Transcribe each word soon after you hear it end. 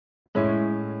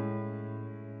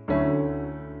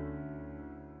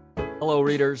Hello,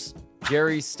 readers.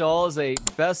 Jerry Stahl is a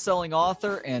best-selling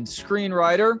author and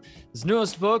screenwriter. His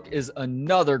newest book is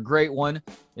another great one.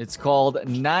 It's called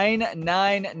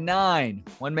 999,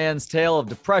 One Man's Tale of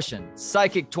Depression,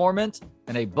 Psychic Torment,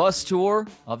 and a Bus Tour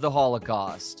of the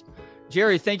Holocaust.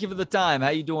 Jerry, thank you for the time. How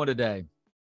you doing today?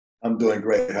 I'm doing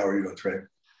great. How are you doing, Trey?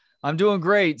 I'm doing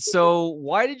great. So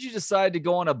why did you decide to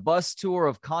go on a bus tour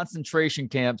of concentration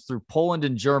camps through Poland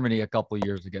and Germany a couple of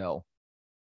years ago?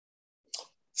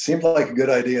 Seemed like a good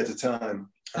idea at the time.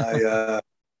 I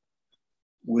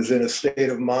was in a state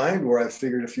of mind where I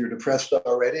figured if you're depressed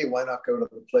already, why not go to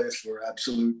the place where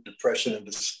absolute depression and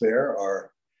despair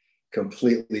are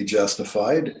completely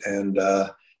justified? And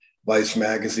Vice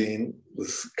magazine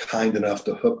was kind enough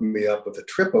to hook me up with a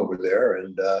trip over there.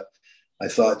 And I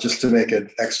thought just to make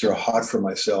it extra hot for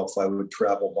myself, I would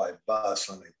travel by bus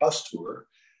on a bus tour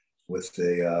with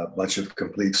a bunch of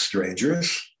complete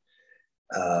strangers.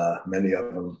 Many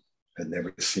of them had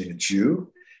never seen a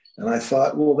Jew. And I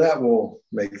thought, well, that will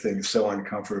make things so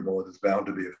uncomfortable. It is bound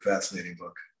to be a fascinating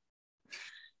book.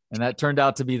 And that turned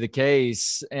out to be the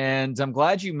case. And I'm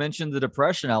glad you mentioned the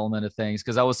depression element of things,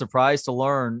 because I was surprised to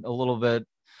learn a little bit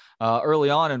early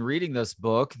on in reading this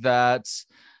book that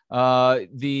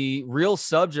the real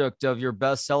subject of your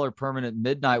bestseller, Permanent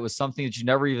Midnight, was something that you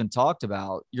never even talked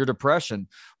about, your depression.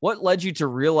 What led you to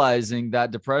realizing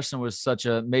that depression was such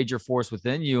a major force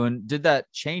within you? And did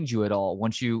that change you at all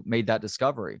once you made that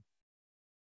discovery?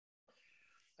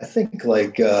 I think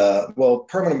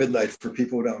Permanent Midnight, for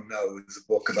people who don't know, is a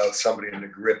book about somebody in the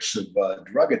grips of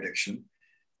drug addiction.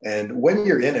 And when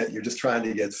you're in it, you're just trying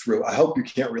to get through. I hope you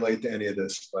can't relate to any of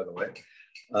this, by the way.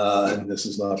 And this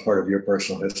is not part of your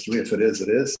personal history. If it is, it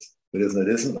is. If it isn't,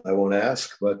 it isn't. I won't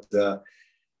ask. But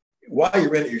while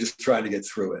you're in it, you're just trying to get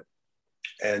through it.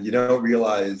 And you don't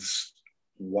realize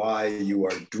why you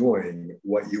are doing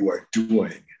what you are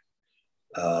doing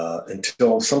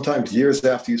until sometimes years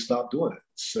after you stop doing it.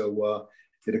 So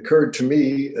it occurred to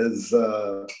me as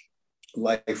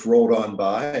life rolled on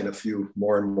by and a few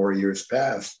more and more years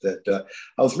passed that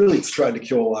I was really trying to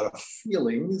kill a lot of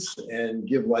feelings and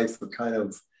give life a kind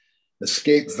of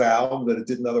escape valve that it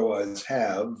didn't otherwise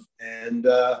have. And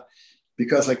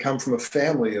because I come from a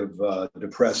family of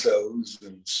depressos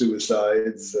and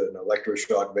suicides and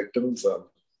electroshock victims,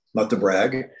 not to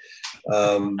brag,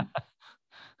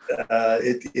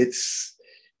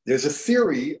 there's a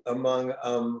theory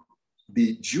among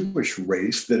the Jewish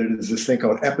race that it is this thing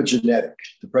called epigenetic.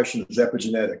 Depression is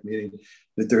epigenetic, meaning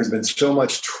that there has been so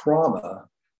much trauma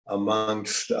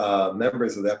amongst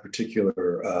members of that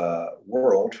particular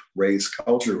world, race,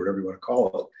 culture, whatever you want to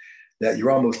call it, that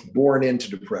you're almost born into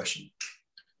depression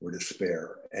or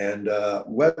despair. And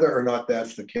whether or not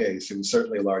that's the case, it was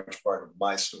certainly a large part of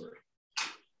my story.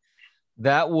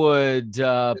 That would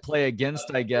play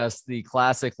against, I guess, the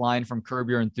classic line from Curb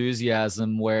Your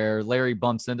Enthusiasm where Larry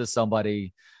bumps into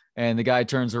somebody and the guy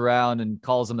turns around and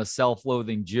calls him a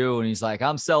self-loathing Jew. And he's like,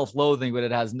 I'm self-loathing, but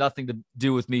it has nothing to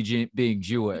do with me being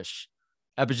Jewish.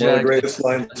 Epigenetic. One of the greatest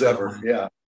lines ever. Yeah.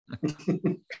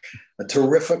 A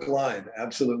terrific line.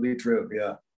 Absolutely true.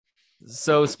 Yeah.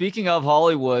 So speaking of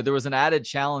Hollywood, there was an added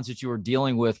challenge that you were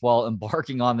dealing with while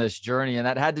embarking on this journey, and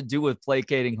that had to do with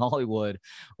placating Hollywood.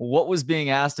 What was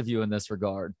being asked of you in this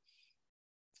regard?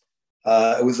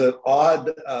 It was an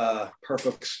odd,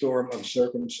 perfect storm of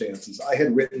circumstances. I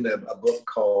had written a book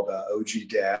called OG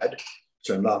Dad,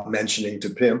 which I'm not mentioning to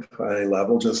pimp on any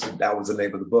level, just that was the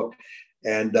name of the book.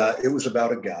 And it was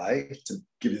about a guy, to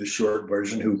give you the short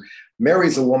version, who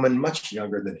marries a woman much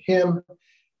younger than him.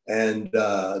 And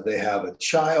they have a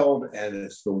child, and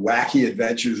it's the wacky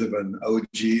adventures of an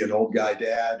OG, an old guy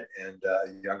dad, and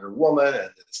a younger woman, and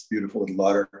this beautiful little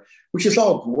daughter, which is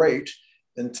all great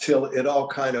until it all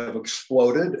kind of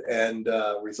exploded and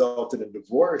resulted in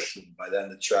divorce. And by then,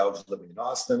 the child is living in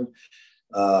Austin.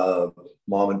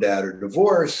 Mom and dad are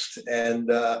divorced, and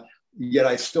yet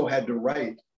I still had to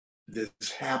write this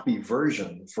happy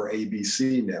version for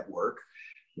ABC Network,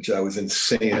 which I was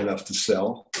insane enough to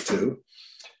sell to.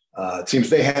 It seems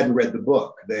they hadn't read the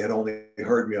book. They had only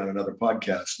heard me on another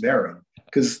podcast narrating,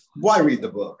 because why read the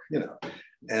book, you know?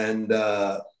 And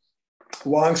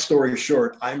long story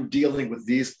short, I'm dealing with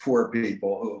these poor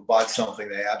people who have bought something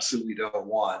they absolutely don't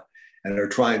want and are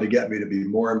trying to get me to be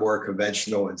more and more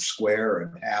conventional and square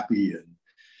and happy and,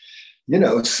 you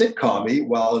know, sitcom-y,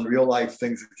 while in real life,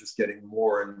 things are just getting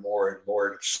more and more and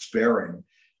more despairing.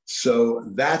 So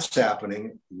that's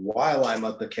happening while I'm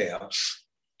at the camps.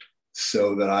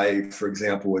 So that I, for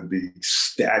example, would be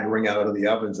staggering out of the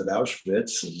ovens at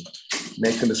Auschwitz and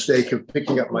make the mistake of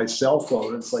picking up my cell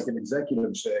phone. It's like an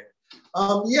executive saying,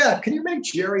 yeah, can you make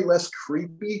Jerry less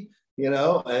creepy?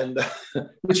 and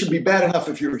which would be bad enough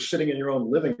if you were sitting in your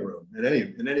own living room in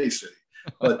any city,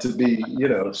 but to be,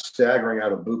 staggering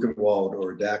out of Buchenwald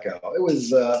or Dachau, it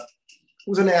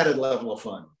was an added level of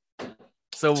fun.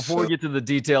 So before we get to the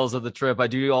details of the trip, I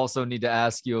do also need to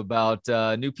ask you about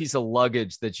a new piece of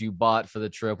luggage that you bought for the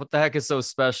trip. What the heck is so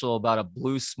special about a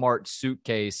Blue Smart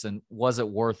suitcase, and was it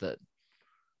worth it?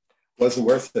 Wasn't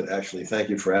worth it, actually. Thank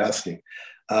you for asking.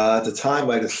 At the time,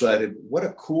 I decided, what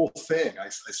a cool thing. I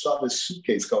saw this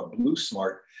suitcase called Blue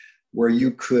Smart, where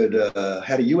you could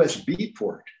had a USB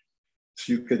port,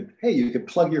 so you could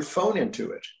plug your phone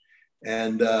into it.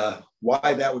 And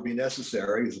why that would be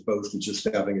necessary as opposed to just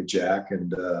having a jack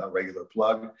and a regular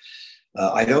plug,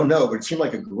 I don't know, but it seemed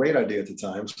like a great idea at the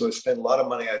time. So I spent a lot of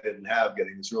money I didn't have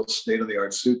getting this real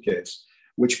state-of-the-art suitcase,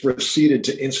 which proceeded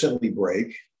to instantly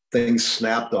break. Things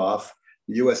snapped off.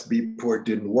 The USB port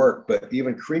didn't work, but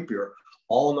even creepier,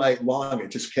 all night long,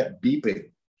 it just kept beeping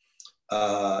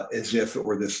as if it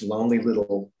were this lonely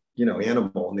little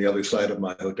animal on the other side of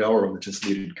my hotel room that just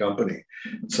needed company.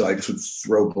 So I just would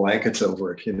throw blankets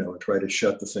over it, and try to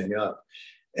shut the thing up.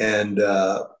 And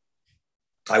I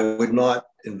would not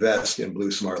invest in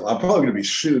Blue Smart. I'm probably going to be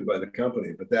sued by the company,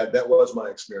 but that was my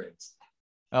experience.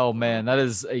 Oh man, that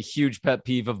is a huge pet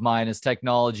peeve of mine, is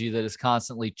technology that is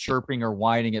constantly chirping or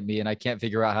whining at me, and I can't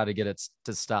figure out how to get it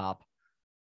to stop.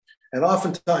 And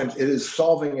oftentimes it is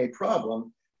solving a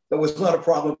problem that was not a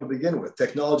problem to begin with.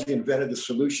 Technology invented the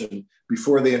solution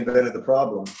before they invented the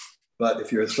problem. But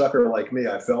if you're a sucker like me,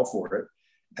 I fell for it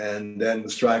and then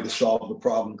was trying to solve the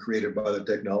problem created by the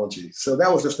technology. So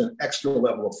that was just an extra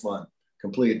level of fun,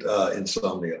 complete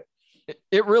insomnia.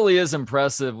 It really is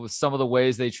impressive with some of the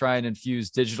ways they try and infuse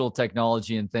digital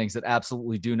technology and things that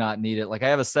absolutely do not need it. Like I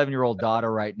have a 7-year-old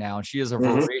daughter right now, and she is a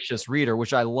voracious reader,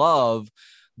 which I love,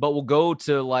 but we'll go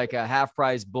to like a Half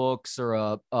Price Books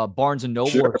or a Barnes and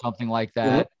Noble or something like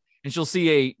that. And she'll see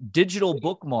a digital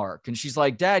bookmark. And she's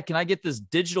like, Dad, can I get this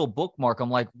digital bookmark? I'm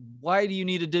like, why do you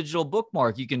need a digital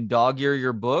bookmark? You can dog ear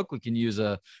your book. We can use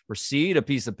a receipt, a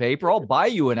piece of paper. I'll buy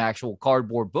you an actual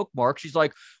cardboard bookmark. She's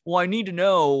like, well, I need to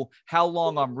know how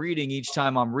long I'm reading each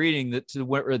time I'm reading, that to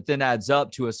where it then adds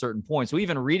up to a certain point. So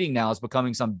even reading now is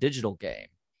becoming some digital game.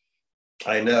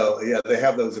 I know. Yeah, they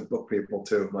have those at Book People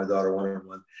too. My daughter wanted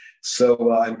one.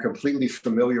 So I'm completely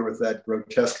familiar with that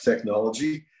grotesque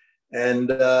technology.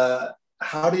 And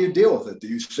how do you deal with it? Do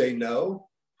you say, no,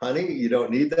 honey, you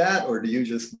don't need that? Or do you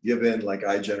just give in like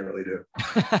I generally do?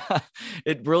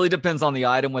 It really depends on the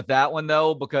item with that one,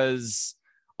 though, because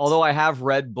although I have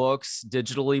read books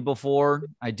digitally before,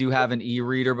 I do have an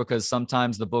e-reader because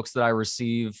sometimes the books that I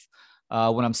receive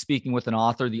when I'm speaking with an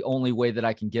author, the only way that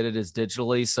I can get it is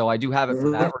digitally. So I do have it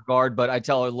for that regard, but I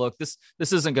tell her, look, this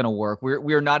isn't going to work.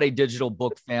 We are not a digital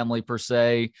book family per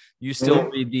se. You still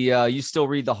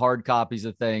read the hard copies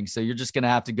of things. So you're just going to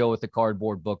have to go with the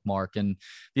cardboard bookmark. And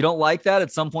if you don't like that, at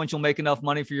some point you'll make enough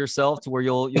money for yourself to where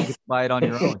you'll get to buy it on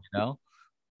your own,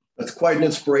 That's quite an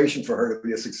inspiration for her to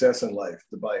be a success in life,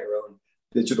 to buy her own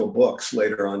digital books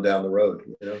later on down the road.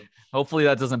 Hopefully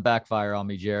that doesn't backfire on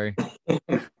me, Jerry.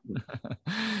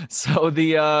 So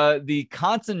the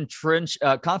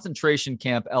concentration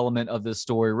camp element of this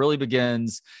story really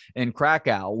begins in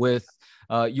Krakow with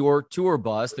your tour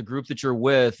bus, the group that you're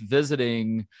with,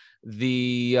 visiting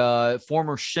the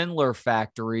former Schindler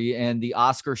factory and the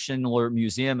Oscar Schindler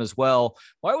Museum as well.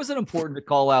 Why was it important to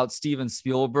call out Steven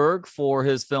Spielberg for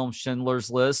his film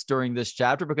Schindler's List during this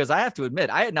chapter? Because I have to admit,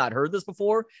 I had not heard this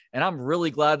before, and I'm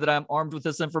really glad that I'm armed with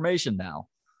this information now.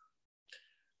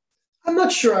 I'm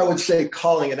not sure I would say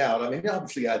calling it out. I mean,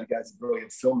 obviously, the guy's a brilliant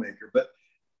filmmaker, but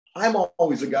I'm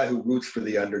always a guy who roots for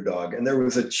the underdog. And there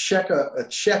was a Czech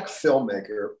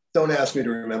filmmaker, don't ask me to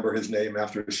remember his name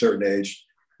after a certain age,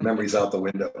 memory's out the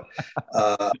window,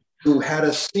 who had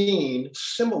a scene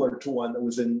similar to one that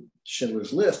was in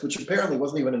Schindler's List, which apparently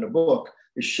wasn't even in a book,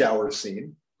 a shower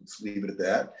scene. Let's leave it at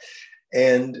that.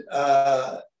 And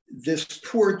this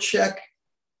poor Czech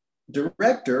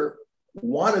director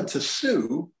wanted to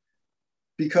sue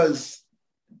because,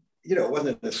 it wasn't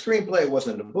in the screenplay, it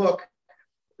wasn't in the book,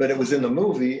 but it was in the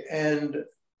movie. And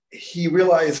he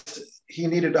realized he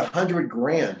needed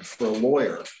 $100,000 for a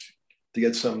lawyer, to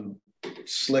get some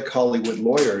slick Hollywood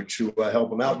lawyer to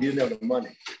help him out. He didn't have the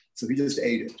money. So he just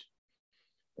ate it.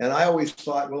 And I always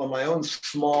thought, well, in my own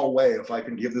small way, if I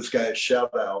can give this guy a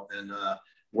shout out and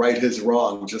right his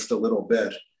wrong just a little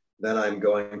bit, then I'm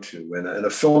going to. And a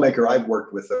filmmaker I've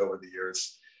worked with over the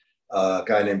years, a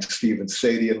guy named Steven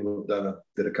Sadian, who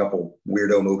did a couple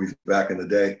weirdo movies back in the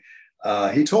day.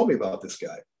 He told me about this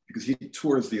guy because he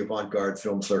tours the avant-garde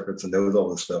film circuits and knows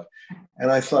all this stuff.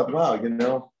 And I thought, wow,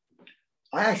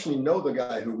 I actually know the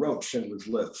guy who wrote Schindler's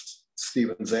List,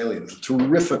 Steven Zaillian. He's a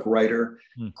terrific writer,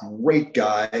 great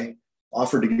guy.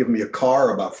 Offered to give me a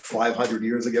car about 500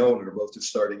 years ago when we were both just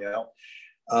starting out.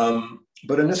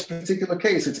 But in this particular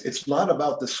case, it's not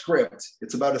about the script.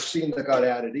 It's about a scene that got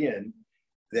added in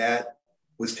that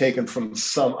was taken from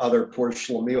some other poor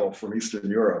schlemiel from Eastern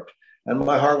Europe. And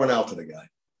my heart went out to the guy.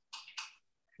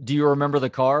 Do you remember the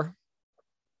car?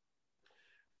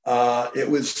 It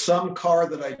was some car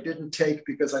that I didn't take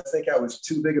because I think I was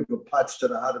too big of a putz to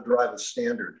know how to drive a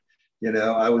Standard. You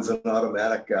know, I was an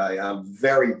automatic guy. I'm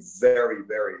very, very,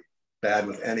 very bad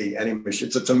with any machine.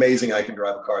 It's amazing I can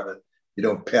drive a car that you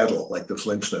don't pedal like the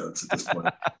Flintstones at this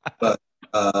point. But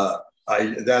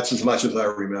that's as much as I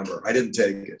remember. I didn't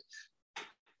take it.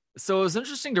 So it was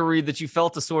interesting to read that you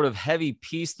felt a sort of heavy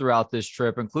peace throughout this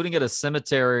trip, including at a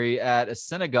cemetery at a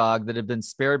synagogue that had been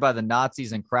spared by the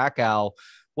Nazis in Krakow.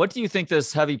 What do you think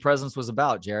this heavy presence was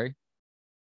about, Jerry?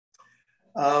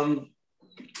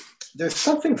 There's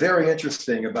something very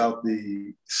interesting about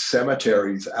the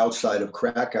cemeteries outside of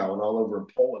Krakow and all over in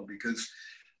Poland, because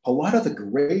a lot of the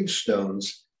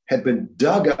gravestones had been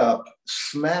dug up,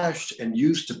 smashed, and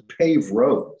used to pave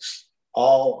roads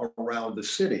all around the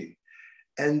city.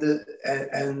 And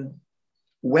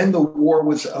when the war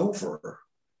was over,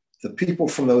 the people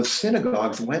from those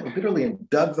synagogues went literally and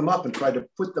dug them up and tried to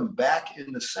put them back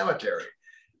in the cemetery,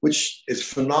 which is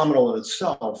phenomenal in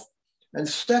itself. And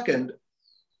second,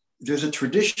 there's a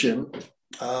tradition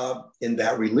in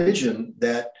that religion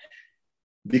that,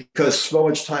 because so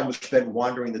much time was spent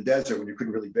wandering the desert when you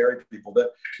couldn't really bury people, that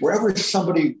wherever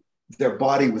their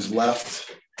body was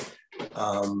left,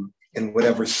 in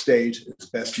whatever state as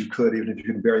best you could, even if you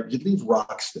couldn't bury it, you'd leave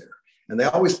rocks there. And they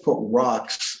always put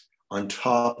rocks on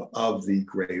top of the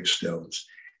gravestones.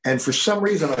 And for some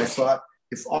reason, I thought,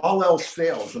 if all else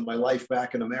fails in my life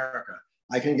back in America,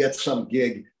 I can get some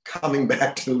gig coming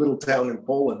back to a little town in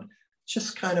Poland,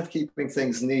 just kind of keeping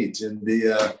things neat in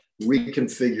the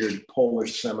reconfigured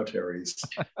Polish cemeteries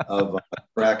of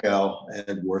Krakow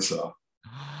and Warsaw.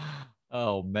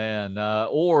 Oh man!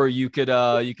 Or you could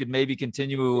maybe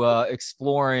continue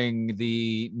exploring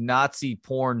the Nazi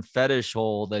porn fetish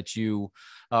hole that you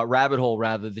rabbit hole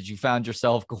rather that you found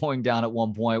yourself going down at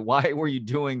one point. Why were you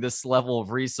doing this level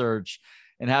of research,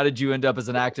 and how did you end up as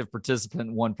an active participant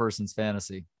in one person's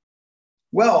fantasy?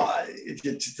 Well,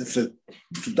 it's a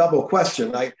double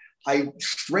question. I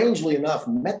strangely enough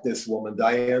met this woman,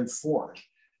 Diane Ford,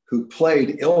 who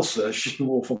played Ilse,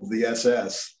 she-wolf of the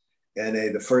SS, in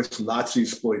the first Nazi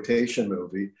exploitation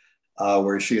movie,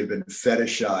 where she had been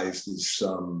fetishized as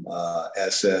some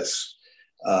SS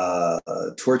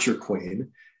torture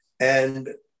queen, and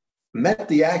met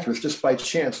the actress just by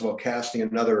chance while casting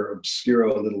another obscure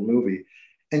little movie.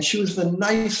 And she was the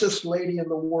nicest lady in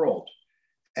the world.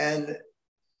 And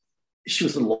she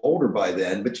was a little older by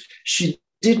then, but she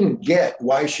didn't get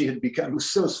why she had become, it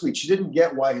was so sweet. She didn't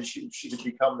get why she had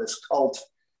become this cult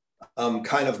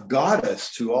kind of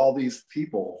goddess to all these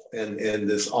people in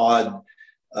this odd,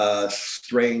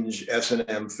 strange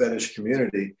S&M fetish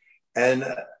community. And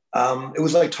it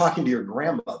was like talking to your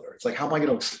grandmother. It's like, how am I going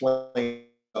to explain?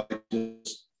 I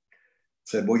just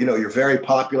said, well, you're very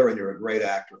popular and you're a great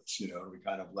actress, and we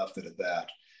kind of left it at that.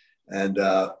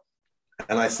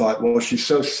 And I thought, well, she's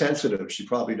so sensitive, she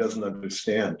probably doesn't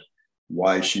understand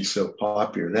why she's so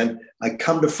popular. Then I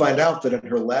come to find out that in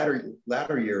her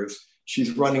latter years,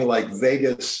 she's running like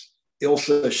Vegas,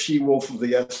 Ilse, she-wolf of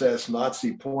the SS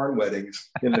Nazi porn weddings,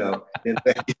 in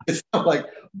Vegas. I'm like,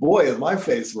 boy, is my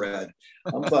face red.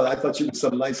 I thought she was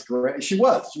some nice, she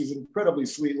was an incredibly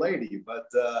sweet lady, but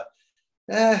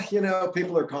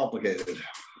people are complicated.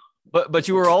 But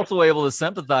you were also able to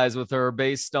sympathize with her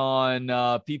based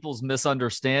on people's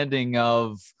misunderstanding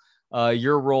of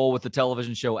your role with the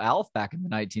television show Alf back in the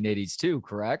 1980s too,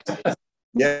 correct?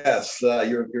 Yes,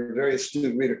 you're a very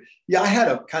astute reader. Yeah, I had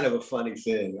a kind of a funny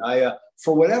thing. I,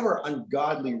 for whatever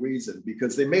ungodly reason,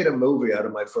 because they made a movie out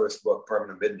of my first book,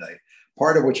 Permanent Midnight,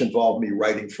 part of which involved me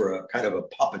writing for a kind of a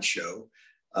puppet show,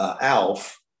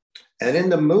 Alf. And in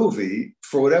the movie,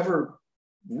 for whatever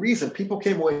reason, people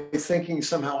came away thinking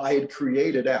somehow I had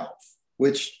created Alf,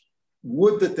 which,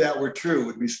 would that were true,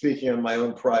 would be speaking on my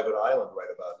own private island right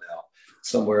about now,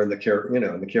 somewhere in the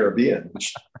Caribbean,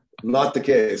 which not the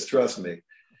case, trust me.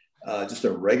 Just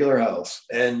a regular house.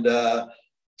 And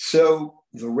so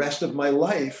the rest of my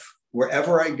life,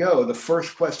 wherever I go, the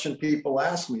first question people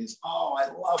ask me is, oh, I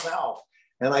love Alf.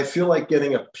 And I feel like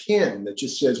getting a pin that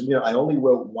just says, I only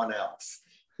wrote one Alf.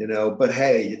 But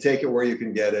hey, you take it where you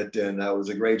can get it. And that was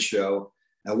a great show.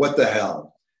 And what the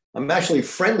hell? I'm actually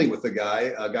friendly with a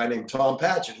guy named Tom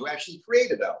Patchen, who actually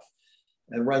created Alf.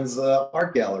 and runs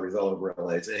art galleries all over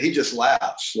LA. And he just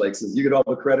laughs, like says, "You get all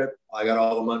the credit, I got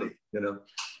all the money,"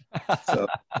 So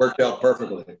worked out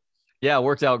perfectly. Yeah, it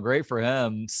worked out great for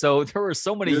him. So there were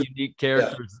so many unique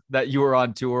characters that you were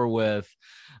on tour with.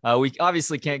 We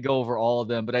obviously can't go over all of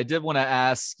them, but I did want to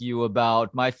ask you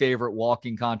about my favorite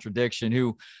walking contradiction,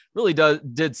 who really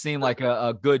did seem like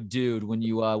a good dude when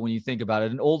you think about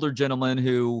it. An older gentleman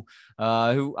who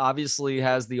obviously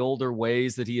has the older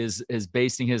ways that he is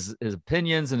basing his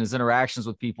opinions and his interactions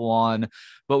with people on.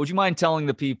 But would you mind telling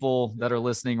the people that are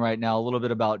listening right now a little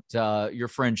bit about your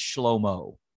friend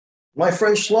Shlomo? My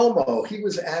friend Shlomo, he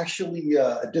was actually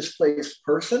a displaced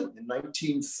person in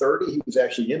 1930. He was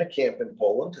actually in a camp in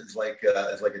Poland as like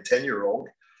a 10-year-old.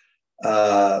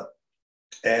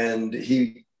 And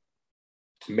he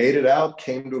made it out,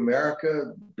 came to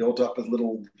America, built up a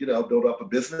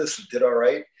business, did all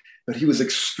right. But he was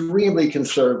extremely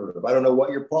conservative. I don't know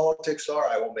what your politics are.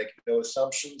 I will make no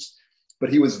assumptions.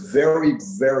 But he was very,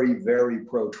 very, very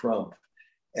pro-Trump.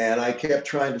 And I kept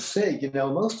trying to say,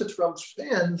 most of Trump's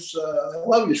fans, I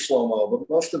love you, Shlomo, but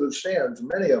most of his fans,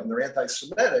 many of them, are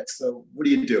anti-Semitic. So what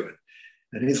are you doing?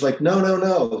 And he's like,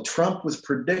 no. Trump was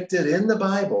predicted in the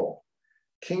Bible.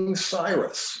 King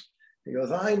Cyrus. He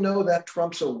goes, I know that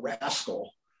Trump's a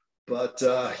rascal, but,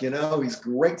 he's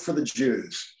great for the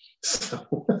Jews.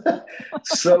 So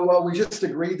we just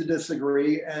agreed to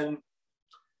disagree. And,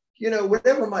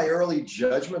 whatever my early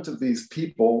judgment of these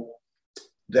people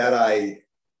that I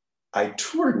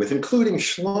toured with, including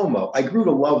Shlomo, I grew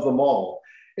to love them all.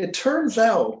 It turns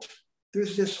out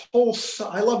there's this whole,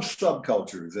 I love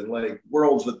subcultures and like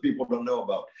worlds that people don't know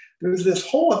about. There's this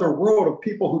whole other world of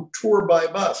people who tour by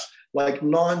bus, like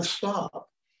nonstop.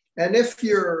 And if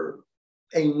you're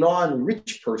a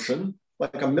non-rich person,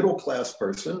 like a middle-class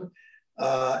person,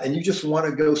 and you just want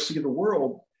to go see the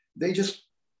world, they just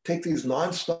take these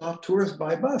nonstop tours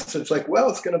by bus. It's like, well,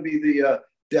 it's going to be the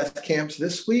death camps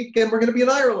this week, and we're going to be in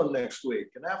Ireland next week.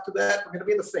 And after that, we're going to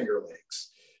be in the Finger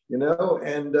Lakes, and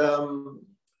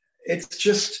it's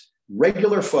just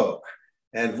regular folk,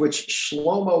 and which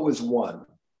Shlomo is one.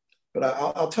 But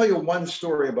I'll tell you one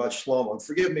story about Shlomo, and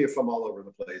forgive me if I'm all over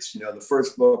the place. The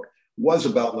first book was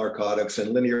about narcotics,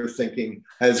 and linear thinking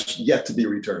has yet to be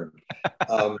returned.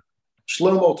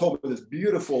 Shlomo told me this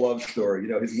beautiful love story.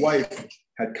 His wife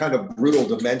had kind of brutal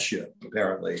dementia,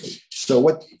 apparently.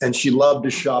 And she loved to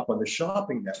shop on the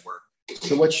shopping network.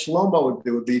 So what Shlomo would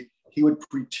do would be, he would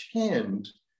pretend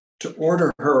to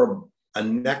order her a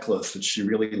necklace that she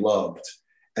really loved.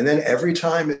 And then every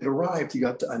time it arrived, he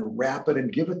got to unwrap it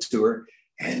and give it to her.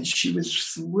 And she was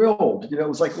thrilled. It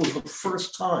was like it was the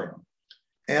first time.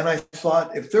 And I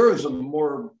thought, if there is a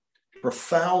more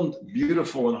profound,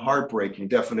 beautiful, and heartbreaking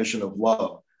definition of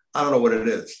love, I don't know what it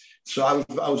is. So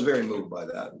I was very moved by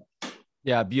that.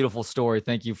 Yeah, beautiful story.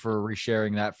 Thank you for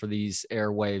resharing that for these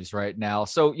airwaves right now.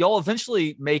 So y'all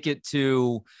eventually make it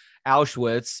to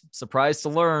Auschwitz. Surprised to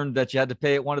learn that you had to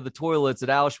pay at one of the toilets at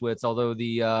Auschwitz, although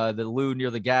the loo near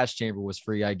the gas chamber was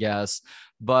free, I guess.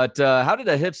 But how did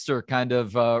a hipster kind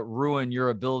of ruin your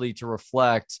ability to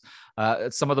reflect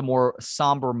some of the more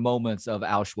somber moments of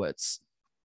Auschwitz?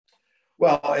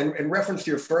 Well, in reference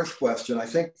to your first question, I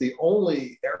think the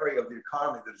only area of the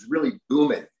economy that is really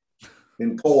booming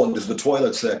in Poland is the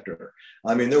toilet sector.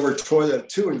 I mean, there were 2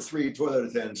 and 3 toilet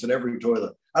attendants in every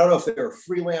toilet. I don't know if they were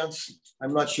freelance.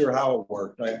 I'm not sure how it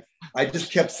worked. I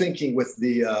just kept thinking with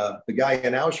the guy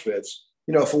in Auschwitz,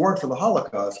 if it weren't for the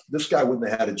Holocaust, this guy wouldn't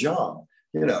have had a job,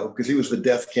 because he was the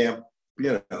death camp,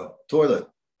 toilet.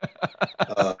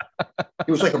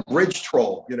 He was like a bridge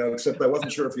troll, except I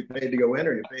wasn't sure if you paid to go in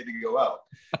or you paid to go out.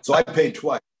 So I paid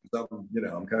twice.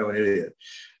 I'm kind of an idiot.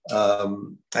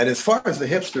 And as far as the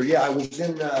hipster, I was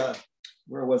in,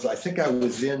 where was I? I think I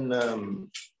was in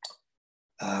one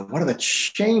of the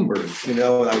chambers, and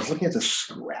I was looking at the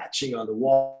scratching on the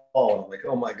wall. And I'm like,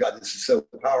 oh my God, this is so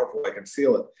powerful. I can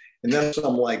feel it. And then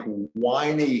some like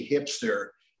whiny hipster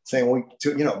saying,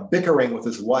 bickering with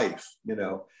his wife,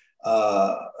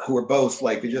 who were both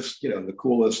like, just, the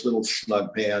coolest little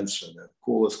snug pants and the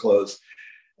coolest clothes.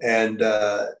 And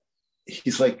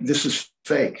he's like, this is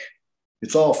fake.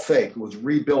 It's all fake. It was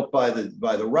rebuilt by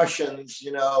the Russians,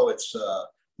 it's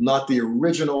not the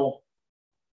original,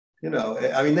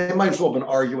 I mean, they might as well have been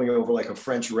arguing over like a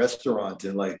French restaurant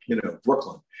in like,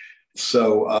 Brooklyn.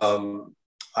 So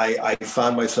I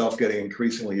found myself getting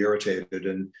increasingly irritated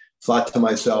and thought to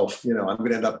myself, I'm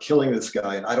going to end up killing this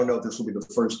guy. And I don't know if this will be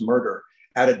the first murder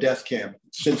at a death camp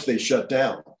since they shut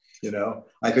down.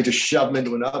 I could just shove him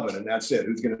into an oven and that's it.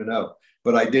 Who's going to know?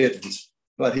 But I didn't.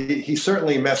 but he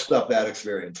certainly messed up that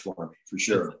experience for me, for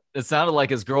sure. It sounded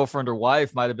like his girlfriend or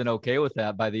wife might have been okay with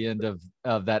that by the end of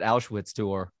that Auschwitz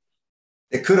tour.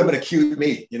 It could have been a cute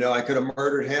meet. I could have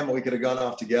murdered him and we could have gone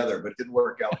off together, but it didn't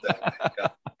work out that way. Yeah.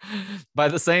 By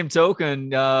the same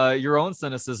token, your own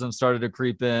cynicism started to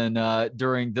creep in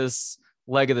during this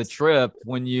leg of the trip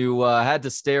when you had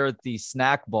to stare at the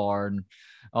snack bar and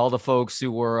all the folks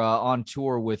who were on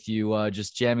tour with you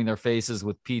just jamming their faces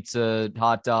with pizza,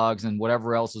 hot dogs, and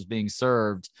whatever else was being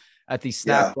served at the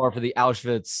snack bar for the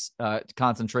Auschwitz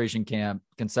concentration camp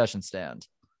concession stand.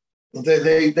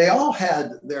 They all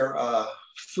had their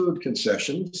food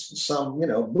concessions. Some,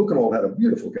 Buchenwald had a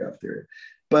beautiful cafeteria.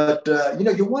 But,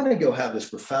 you want to go have this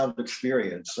profound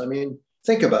experience. I mean,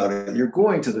 think about it. You're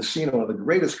going to the scene of one of the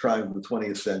greatest crimes of the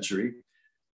 20th century.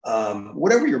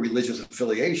 Whatever your religious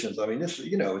affiliations, I mean, this,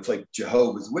 it's like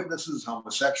Jehovah's Witnesses,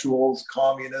 homosexuals,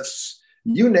 communists,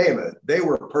 you name it, they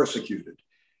were persecuted.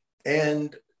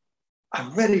 And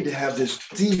I'm ready to have this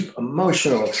deep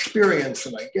emotional experience.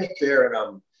 And I get there and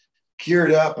I'm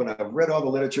geared up and I've read all the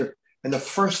literature. And the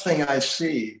first thing I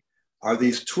see are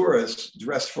these tourists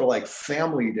dressed for like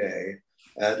Family Day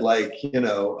at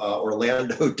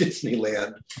Orlando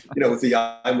Disneyland, with the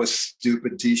 "I'm with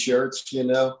stupid" t-shirts,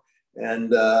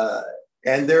 and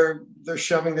they're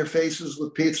shoving their faces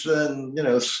with pizza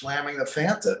and, slamming the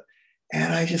Fanta.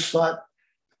 And I just thought,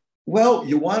 well,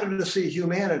 you wanted to see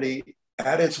humanity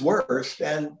at its worst,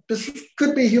 and this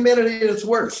could be humanity at its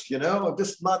worst,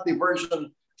 just not the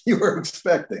version you were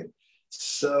expecting.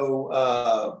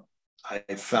 So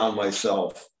I found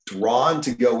myself drawn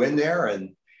to go in there,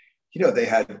 and they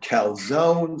had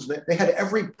calzones, they had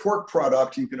every pork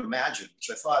product you can imagine, which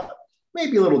I thought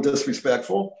maybe a little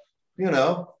disrespectful,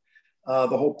 the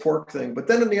whole pork thing. But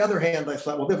then on the other hand, I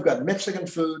thought, well, they've got Mexican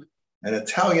food and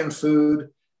Italian food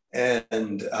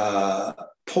and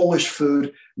Polish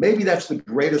food. Maybe that's the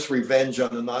greatest revenge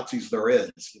on the Nazis there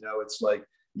is. It's like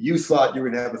you thought you were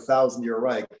going to have 1,000-year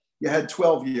Reich. You had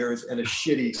 12 years and a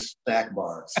shitty snack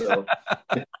bar. So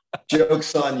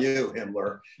joke's on you,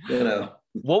 Himmler.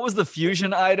 What was the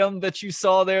fusion item that you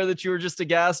saw there that you were just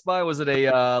aghast by? Was it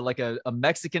a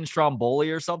Mexican stromboli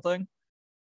or something?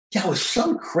 Yeah, it was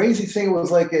some crazy thing. It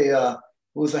was like it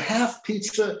was a half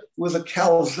pizza. It was a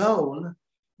calzone,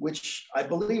 which I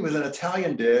believe is an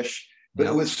Italian dish, but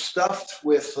it was stuffed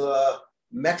with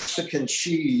Mexican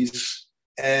cheese.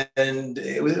 And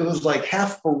it was like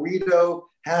half burrito,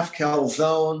 half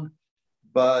calzone,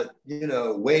 but,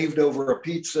 waved over a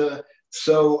pizza.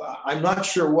 So I'm not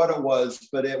sure what it was,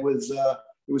 but it was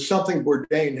something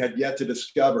Bourdain had yet to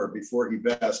discover before he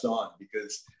passed on,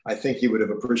 because I think he would have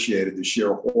appreciated the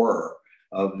sheer horror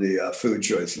of the food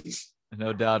choices.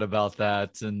 No doubt about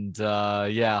that. And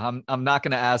I'm not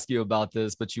going to ask you about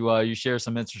this, but you share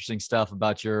some interesting stuff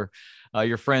about your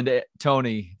friend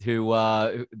Tony, who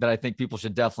that I think people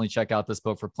should definitely check out this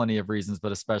book for plenty of reasons,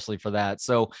 but especially for that.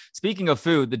 So speaking of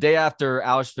food, the day after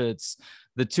Auschwitz,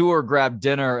 the tour grabbed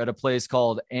dinner at a place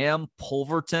called Am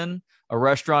Pulverton, a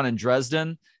restaurant in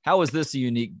Dresden. How was this a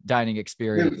unique dining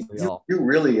experience for y'all? You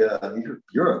really,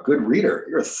 you're a good reader.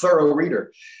 You're a thorough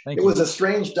reader. It was a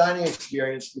strange dining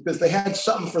experience because they had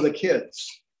something for the kids.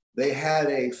 They had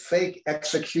a fake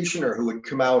executioner who would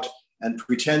come out and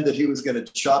pretend that he was going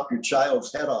to chop your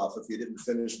child's head off if you didn't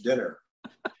finish dinner.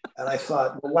 And I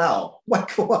thought, well, wow,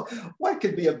 what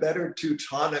could be a better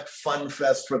Teutonic fun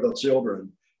fest for the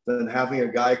children than having a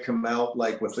guy come out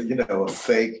like with a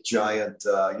fake giant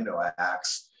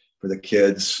axe for the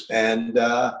kids. And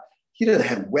they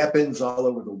had weapons all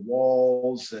over the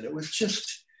walls, and it was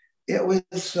just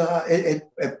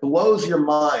it blows your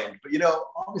mind. But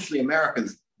obviously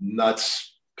America's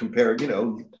nuts compared,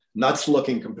 nuts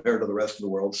looking compared to the rest of the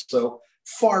world. So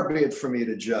far be it for me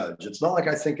to judge. It's not like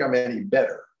I think I'm any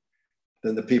better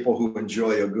than the people who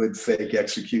enjoy a good fake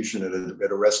execution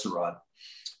at a restaurant.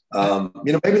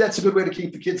 Maybe that's a good way to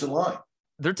keep the kids in line.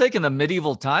 They're taking the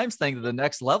medieval times thing to the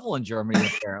next level in Germany,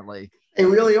 apparently. They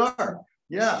really are.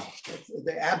 Yeah,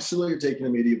 they absolutely are taking the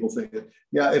medieval thing.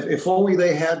 Yeah, if only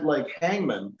they had like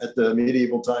hangmen at the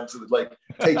medieval times that would like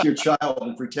take your child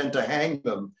and pretend to hang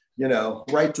them,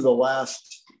 right to the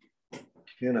last,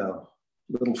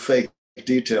 little fake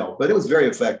detail. But it was very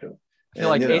effective.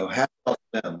 And, hats off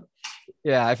to them.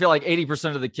 Yeah, I feel like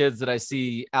 80% of the kids that I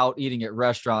see out eating at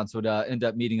restaurants would end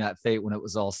up meeting that fate when it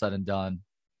was all said and done.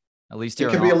 At least here.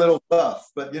 It can be a little tough,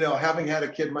 but having had a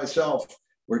kid myself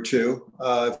or two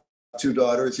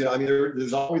daughters,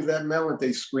 there's always that moment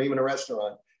they scream in a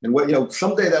restaurant. And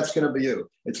someday that's going to be you.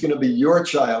 It's going to be your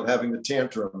child having the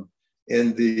tantrum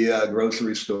in the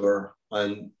grocery store,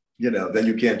 and then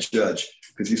you can't judge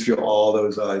because you feel all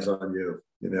those eyes on you.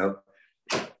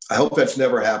 I hope that's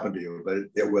never happened to you, but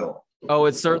it will. Oh,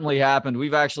 it certainly happened.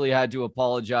 We've actually had to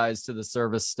apologize to the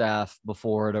service staff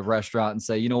before at a restaurant and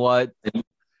say, you know what?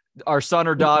 Our son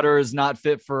or daughter is not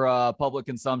fit for public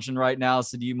consumption right now.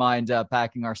 So do you mind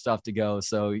packing our stuff to go?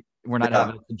 So we're not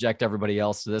having to subject everybody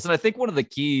else to this. And I think one of the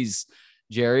keys,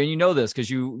 Jerry, and you know this because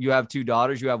you have two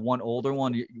daughters, you have one older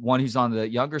one who's on the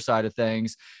younger side of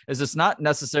things, is it's not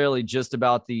necessarily just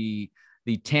about the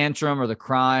tantrum or the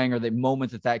crying or the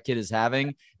moment that kid is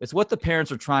having. It's what the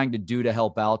parents are trying to do to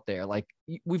help out there. Like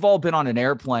we've all been on an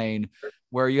airplane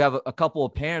where you have a couple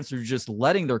of parents who are just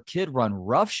letting their kid run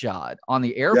roughshod on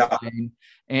the airplane.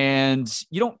 Yeah. And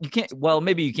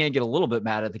maybe you can't get a little bit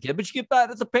mad at the kid, but you get mad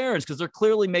at the parents because they're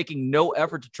clearly making no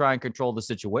effort to try and control the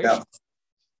situation.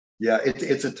 Yeah,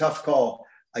 it's a tough call.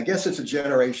 I guess it's a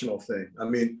generational thing. I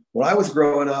mean, when I was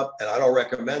growing up, and I don't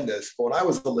recommend this, but when I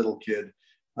was a little kid,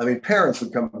 I mean, parents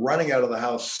would come running out of the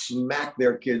house, smack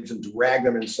their kids and drag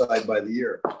them inside by the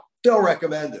ear. Don't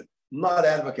recommend it. I'm not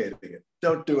advocating it.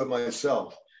 Don't do it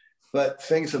myself. But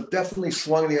things have definitely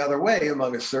swung the other way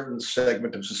among a certain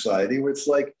segment of society where it's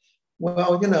like,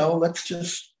 well,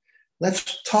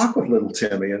 let's talk with little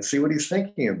Timmy and see what he's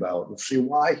thinking about and see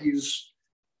why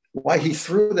he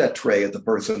threw that tray at the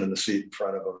person in the seat in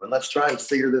front of him. And let's try and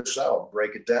figure this out,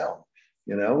 break it down.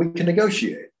 We can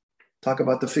negotiate. Talk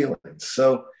about the feelings.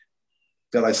 So,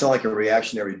 God, I sound like a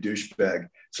reactionary douchebag.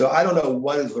 So I don't know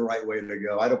what is the right way to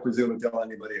go. I don't presume to tell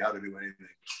anybody how to do anything.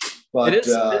 But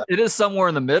it is somewhere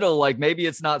in the middle. Like maybe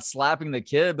it's not slapping the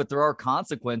kid, but there are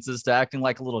consequences to acting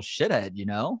like a little shithead,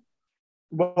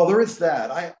 Well, there is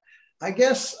that. I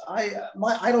guess I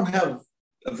don't have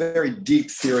a very deep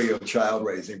theory of child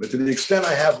raising, but to the extent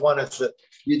I have one, it's that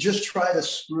you just try to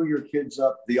screw your kids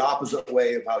up the opposite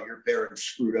way of how your parents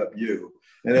screwed up you.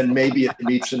 And then maybe it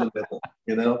meets in the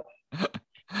middle,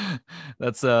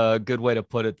 That's a good way to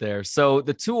put it there. So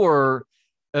the tour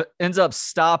ends up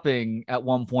stopping at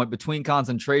one point between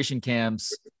concentration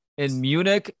camps in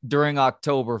Munich during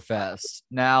Oktoberfest.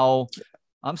 Now,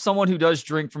 I'm someone who does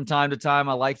drink from time to time.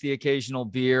 I like the occasional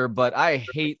beer, but I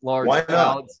hate large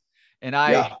crowds. And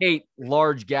I hate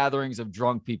large gatherings of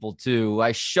drunk people too.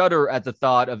 I shudder at the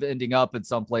thought of ending up in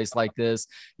some place like this.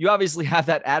 You obviously have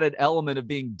that added element of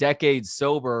being decades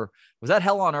sober. Was that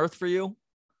hell on earth for you?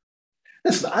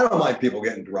 Listen, I don't mind people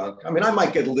getting drunk. I mean, I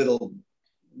might get a little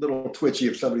twitchy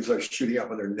if somebody starts shooting up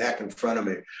on their neck in front of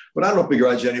me, but I don't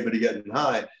begrudge anybody getting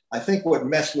high. I think what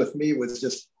messed with me was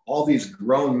just all these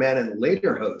grown men in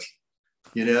lederhosen,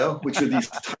 which are these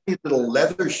tiny little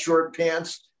leather short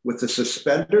pants with the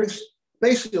suspenders,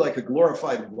 basically like a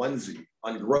glorified onesie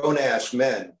on grown-ass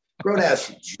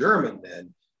German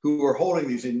men who were holding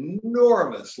these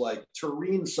enormous, like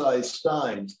tureen-sized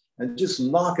steins and just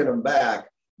knocking them back,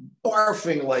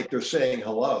 barfing like they're saying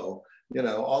hello,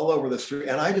 all over the street.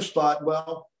 And I just thought,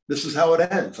 well, this is how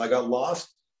it ends. I got lost.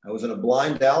 I was in a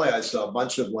blind alley. I saw a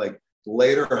bunch of like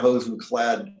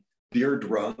lederhosen-clad beer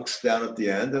drunks down at the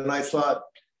end. And I thought,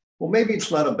 well, maybe it's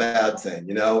not a bad thing.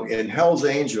 In Hell's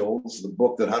Angels, the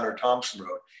book that Hunter Thompson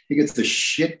wrote, he gets the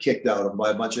shit kicked out of him by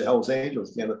a bunch of Hell's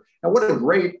Angels. And what a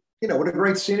great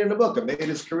scene in the book. It made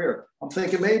his career. I'm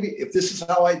thinking maybe if this is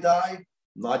how I die,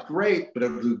 not great, but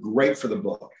it would be great for the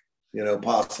book,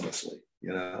 posthumously,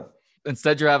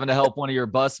 Instead, you're having to help one of your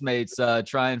bus mates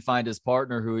try and find his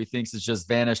partner who he thinks has just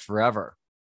vanished forever.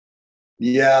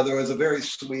 Yeah, there was a very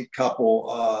sweet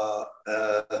couple.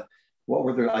 What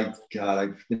were their?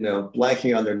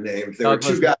 Blanking on their names. There were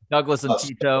two guys, Douglas and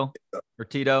Tito, or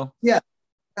Tito. Yeah.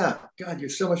 God, you're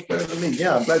so much better than me.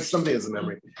 Yeah, I'm glad somebody has a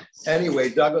memory. Anyway,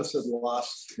 Douglas had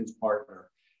lost his partner,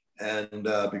 and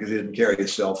because he didn't carry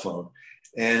his cell phone.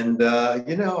 And I'm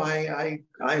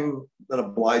an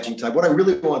obliging type. What I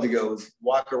really wanted to go was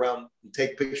walk around and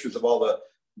take pictures of all the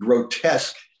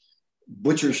grotesque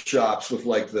butcher shops with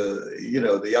like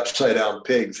the upside down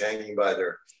pigs hanging by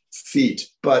their feet.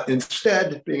 But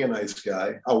instead, being a nice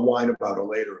guy, I'll whine about it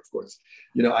later, of course.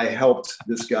 I helped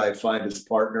this guy find his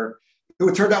partner, who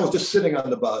it turned out was just sitting on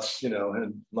the bus,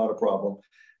 and not a problem.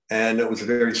 And it was a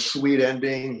very sweet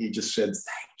ending. He just said,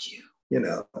 thank you,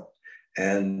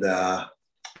 And,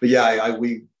 but yeah,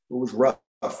 it was rough,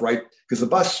 right? Because the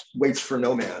bus waits for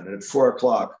no man. And at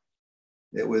 4:00,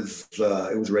 it was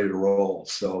ready to roll.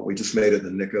 So we just made it in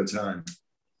the nick of time.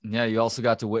 Yeah, you also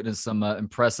got to witness some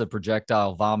impressive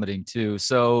projectile vomiting too.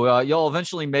 So y'all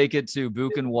eventually make it to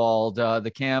Buchenwald,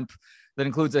 the camp that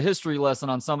includes a history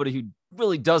lesson on somebody who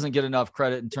really doesn't get enough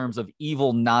credit in terms of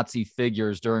evil Nazi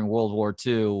figures during World War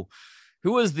II.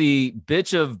 Who is the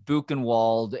bitch of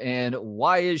Buchenwald, and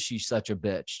why is she such a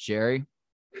bitch, Jerry?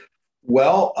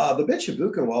 Well, the Bitch of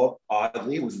Buchenwald,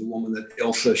 oddly, was the woman that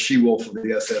Ilsa She-Wolf of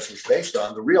the SS was based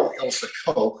on. The real Ilsa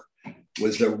Koch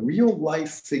was a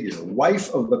real-life figure,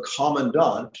 wife of the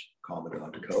Commandant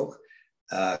Koch,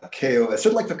 K-O-S, sort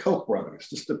of like the Koch brothers,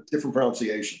 just a different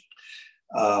pronunciation,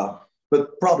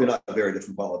 but probably not very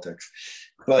different politics.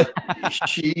 But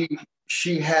she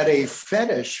had a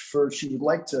fetish for, she would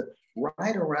like to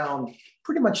ride around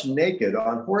pretty much naked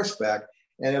on horseback.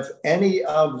 And if any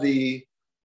of the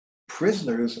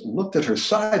prisoners looked at her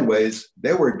sideways,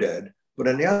 they were dead. But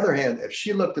on the other hand, if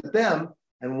she looked at them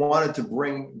and wanted to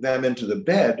bring them into the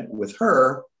bed with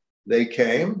her, they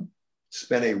came,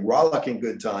 spent a rollicking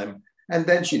good time, and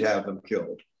then she'd have them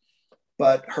killed.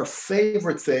 But her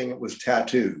favorite thing was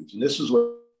tattoos. And this is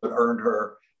what earned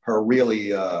her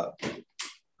really, her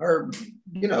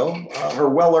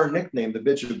well-earned nickname, the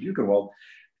Bitch of Buchenwald,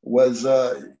 was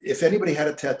if anybody had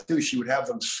a tattoo, she would have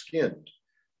them skinned,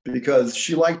 because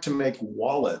she liked to make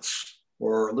wallets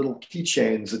or little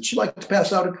keychains that she liked to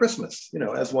pass out at Christmas,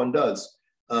 as one does,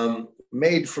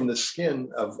 made from the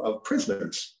skin of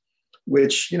prisoners,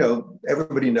 which,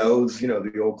 everybody knows,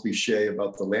 the old cliche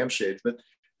about the lampshades, but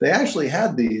they actually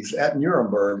had these at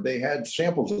Nuremberg. They had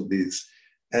samples of these.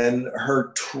 And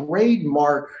her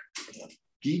trademark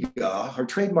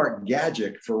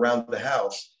gadget for around the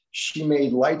house, she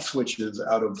made light switches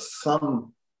out of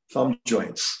thumb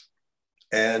joints.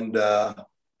 And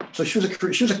so she was a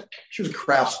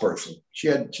crafts person.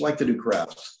 She liked to do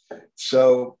crafts.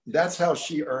 So that's how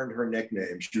she earned her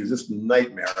nickname. She was this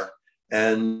nightmare.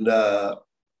 And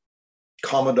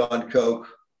Commandant Koch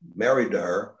married to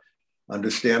her,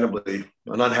 understandably,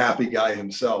 an unhappy guy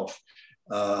himself.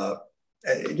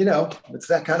 It's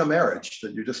that kind of marriage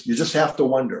that you just have to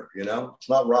wonder. It's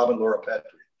not Robin Laura Petrie,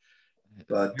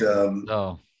 but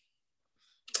no.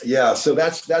 Yeah, so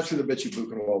that's who the Bitch of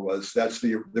Buchenwald was. That's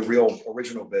the real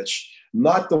original bitch,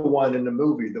 not the one in the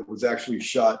movie that was actually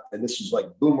shot. And this is like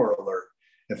boomer alert.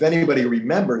 If anybody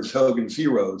remembers Hogan's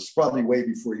Heroes, probably way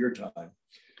before your time,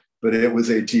 but it was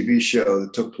a TV show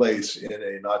that took place in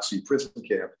a Nazi prison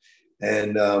camp,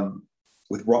 and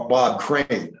with Bob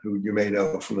Crane, who you may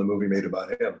know from the movie made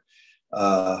about him.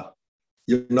 I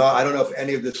don't know if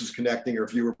any of this is connecting, or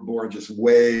if you were born just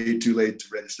way too late to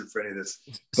register for any of this.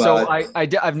 But, so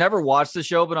I've never watched the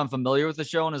show, but I'm familiar with the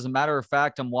show. And as a matter of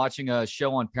fact, I'm watching a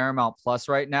show on Paramount Plus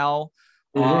right now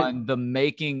on the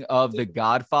making of The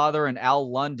Godfather, and Al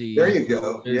Lundy. There you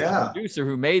go. Yeah. The producer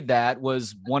who made that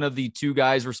was one of the two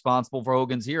guys responsible for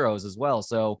Hogan's Heroes as well.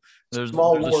 So there's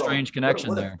a strange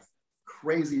connection there.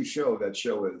 Crazy show that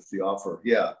show is, The Offer.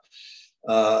 Yeah.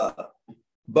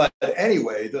 But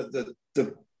anyway, the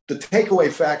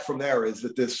takeaway fact from there is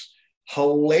that this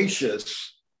hellacious,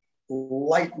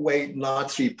 lightweight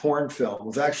Nazi porn film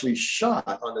was actually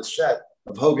shot on the set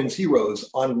of Hogan's Heroes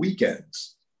on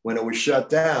weekends. When it was shut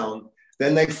down,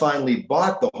 then they finally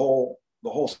bought the whole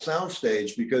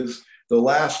soundstage, because the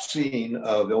last scene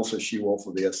of Ilsa She-Wolf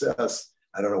of the SS,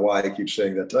 I don't know why I keep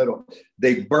saying that title,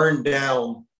 they burned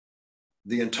down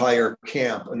the entire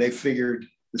camp, and the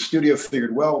studio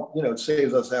figured, well, it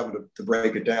saves us having to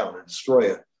break it down and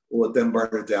destroy it. We'll let them burn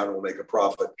it down and we'll make a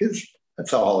profit, because that's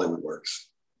how Hollywood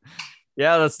works.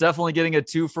 Yeah, that's definitely getting a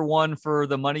 2-for-1 for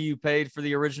the money you paid for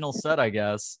the original set, I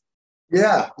guess.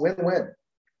 Yeah, win-win.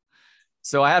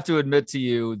 So I have to admit to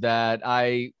you that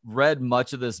I read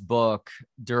much of this book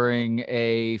during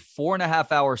a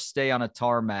 4.5-hour stay on a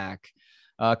tarmac,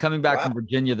 coming back from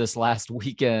Virginia this last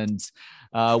weekend.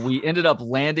 We ended up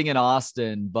landing in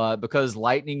Austin, but because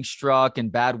lightning struck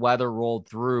and bad weather rolled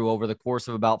through over the course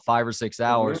of about 5 or 6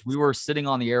 hours, we were sitting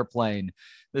on the airplane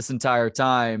this entire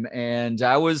time. And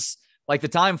I was like, the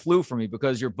time flew for me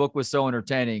because your book was so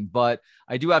entertaining. But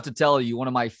I do have to tell you, one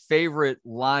of my favorite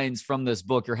lines from this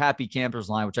book, your Happy Campers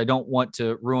line, which I don't want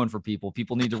to ruin for people.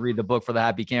 People need to read the book for the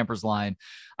Happy Campers line.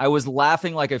 I was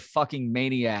laughing like a fucking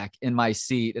maniac in my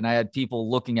seat, and I had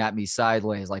people looking at me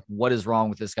sideways like, what is wrong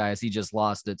with this guy? Has he just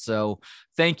lost it? So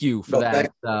thank you for that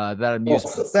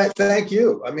amusement. Well, thank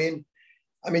you. I mean,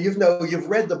 you've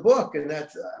read the book, and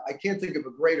that's, I can't think of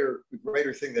a greater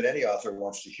thing that any author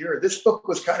wants to hear. This book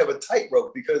was kind of a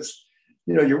tightrope, because,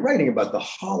 you're writing about the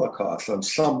Holocaust on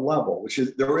some level,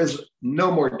 there is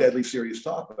no more deadly serious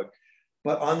topic.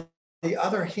 But on the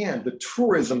other hand, the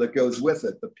tourism that goes with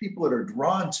it, the people that are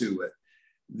drawn to it,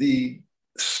 the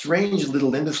strange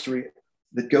little industry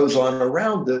that goes on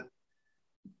around it,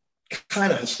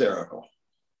 kind of hysterical.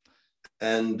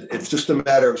 And it's just a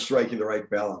matter of striking the right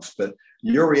balance. But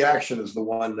your reaction is the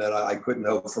one that I couldn't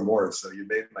hope for more. So you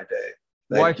made my day.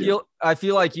 Well, Thank you. I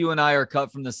feel like you and I are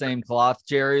cut from the same cloth,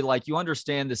 Jerry. Like, you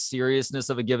understand the seriousness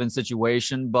of a given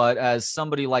situation, but as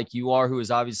somebody like you are, who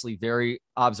is obviously very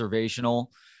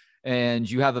observational, and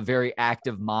you have a very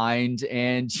active mind,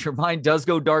 and your mind does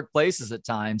go dark places at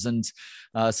times, and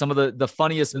some of the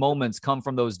funniest moments come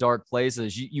from those dark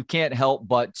places. You can't help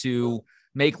but to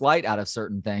make light out of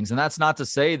certain things, and that's not to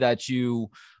say that you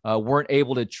weren't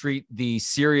able to treat the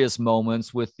serious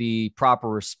moments with the proper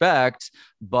respect,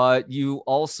 but you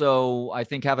also, I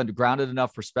think, have a grounded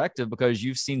enough perspective because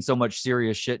you've seen so much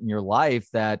serious shit in your life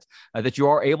that that you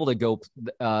are able to go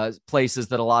places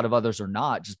that a lot of others are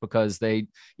not, just because they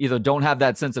either don't have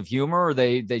that sense of humor or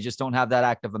they just don't have that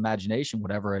active imagination,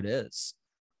 whatever it is.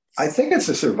 I think it's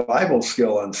a survival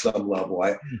skill on some level.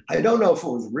 I don't know if it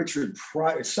was Richard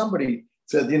Pryor. Somebody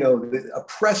said, the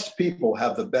oppressed people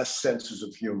have the best senses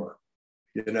of humor,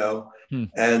 Hmm.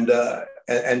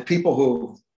 and people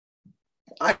who,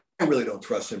 I really don't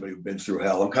trust anybody who's been through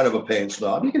hell. I'm kind of a pain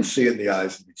snob. You can see it in the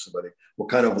eyes of somebody what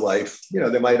kind of life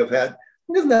they might have had.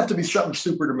 It doesn't have to be something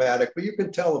super dramatic, but you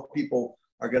can tell if people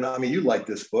are gonna. I mean, you like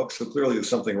this book, so clearly there's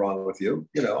something wrong with you.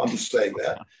 I'm just saying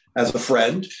that as a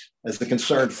friend, as a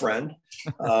concerned friend.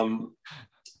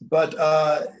 But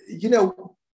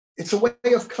it's a way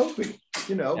of coping.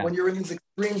 When you're in these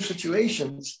extreme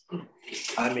situations,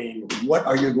 I mean, what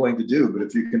are you going to do? But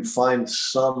if you can find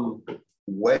some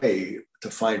way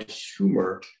to find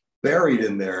humor buried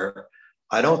in there,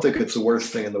 I don't think it's the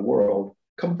worst thing in the world,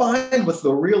 combined with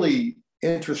the really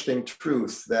interesting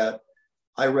truth that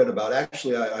I read about.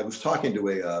 Actually, I was talking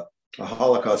to a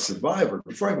Holocaust survivor.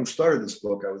 Before I even started this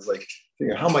book, I was like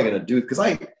thinking, how am I going to do it? Because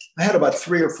I had about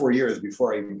 3 or 4 years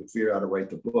before I even could figure out how to write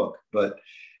the book. But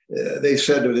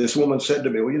this woman said to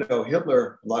me, well,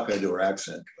 Hitler, I'm not going to do her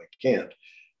accent because I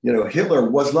can't. Hitler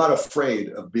was not afraid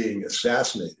of being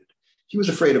assassinated. He was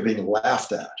afraid of being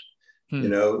laughed at.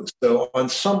 So on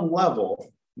some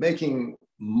level, making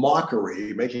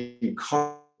mockery, making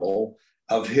carnival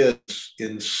of his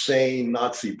insane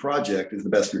Nazi project is the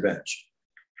best revenge.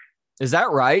 Is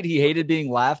that right? He hated being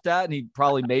laughed at, and he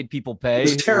probably made people pay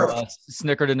who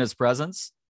snickered in his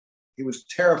presence. He was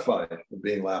terrified of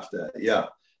being laughed at. Yeah.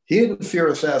 He didn't fear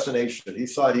assassination. He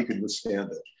thought he could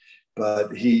withstand it,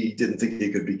 but he didn't think he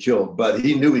could be killed, but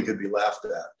he knew he could be laughed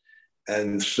at.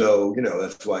 And so,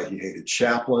 that's why he hated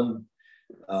Chaplin.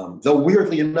 Though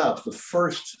weirdly enough, the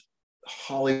first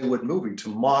Hollywood movie to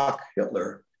mock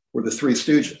Hitler were the Three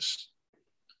Stooges.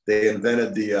 They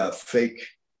invented the fake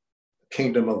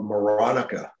kingdom of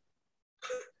Moronica,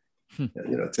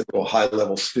 typical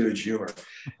high-level stooge humor.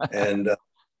 And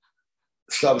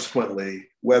subsequently,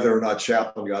 whether or not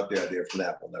Chaplin got the idea from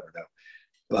that, we'll never know.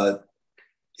 But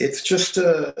it's just,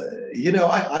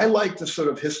 I like the sort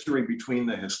of history between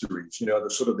the histories, the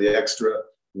sort of the extra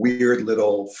weird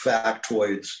little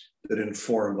factoids that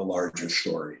inform the larger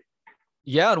story.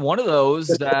 Yeah, and one of those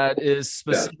that is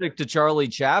specific to Charlie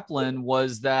Chaplin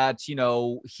was that,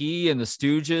 he and the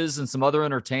Stooges and some other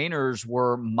entertainers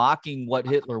were mocking what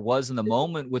Hitler was in the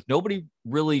moment, with nobody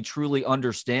really truly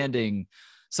understanding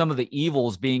some of the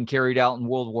evils being carried out in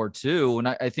World War II. And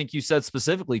I think you said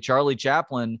specifically, Charlie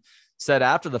Chaplin said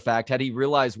after the fact, had he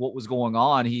realized what was going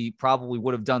on, he probably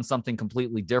would have done something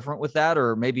completely different with that,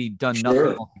 or maybe done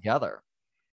nothing altogether.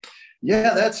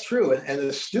 Yeah, that's true. And the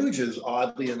Stooges,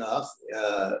 oddly enough,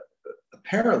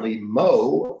 apparently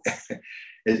Moe,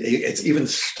 it's even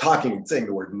talking saying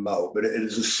the word Moe, but it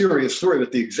is a serious story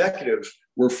that the executives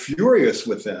were furious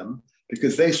with them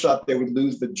because they thought they would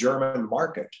lose the German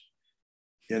market,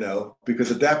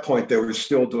 because at that point they were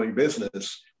still doing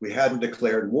business. We hadn't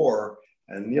declared war,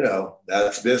 and,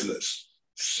 that's business.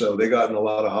 So they got in a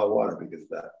lot of hot water because of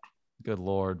that. Good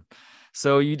Lord.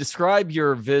 So you describe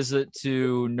your visit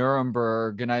to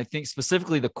Nuremberg, and I think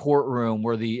specifically the courtroom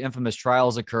where the infamous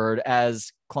trials occurred,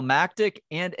 as climactic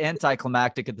and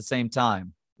anticlimactic at the same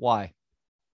time. Why?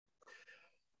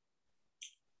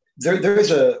 There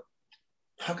is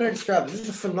how can I describe it? There's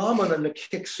a phenomenon that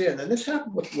kicks in, and this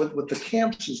happened with the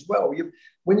camps as well.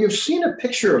 When you've seen a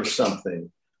picture of something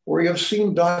or you've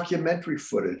seen documentary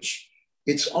footage,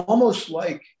 it's almost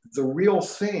like the real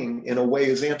thing in a way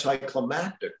is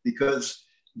anticlimactic because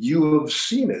you have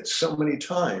seen it so many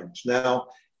times. Now,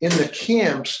 in the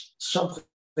camps, something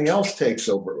else takes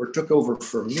over or took over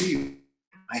for me.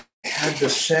 I had the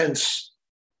sense,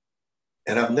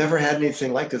 and I've never had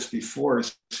anything like this before,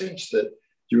 since that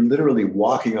you're literally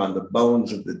walking on the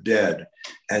bones of the dead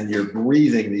and you're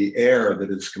breathing the air that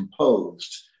is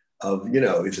composed of,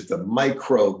 is it the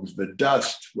microbes, the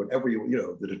dust, whatever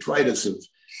the detritus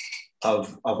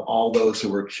of all those who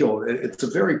were killed. It's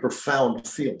a very profound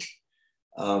feeling.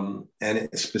 And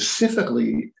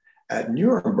specifically at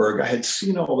Nuremberg, I had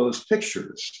seen all those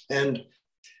pictures. And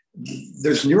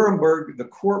there's Nuremberg, the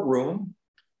courtroom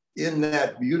in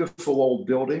that beautiful old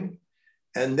building.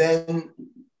 And then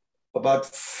about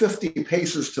 50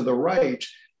 paces to the right,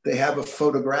 they have a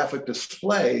photographic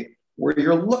display where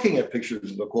you're looking at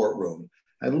pictures of the courtroom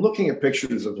and looking at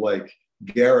pictures of like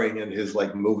Goering in his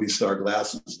like movie star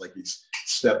glasses, like he's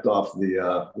stepped off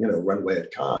the runway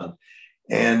at Cannes.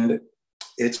 And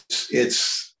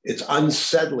it's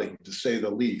unsettling to say the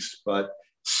least, but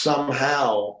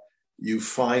somehow you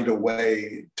find a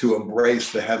way to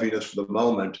embrace the heaviness of the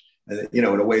moment, and in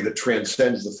a way that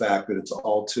transcends the fact that it's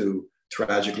all too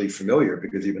tragically familiar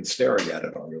because you've been staring at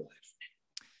it all your life.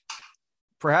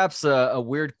 Perhaps a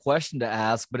weird question to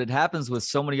ask, but it happens with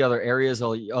so many other areas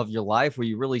of your life where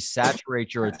you really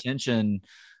saturate your attention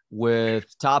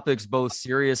with topics both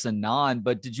serious and non.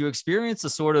 But did you experience a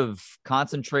sort of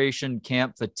concentration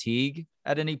camp fatigue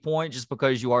at any point, just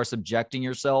because you are subjecting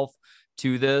yourself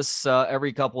to this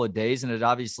every couple of days, and it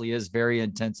obviously is very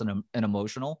intense and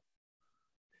emotional?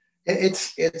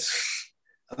 It's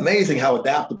amazing how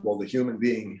adaptable the human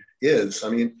being is. I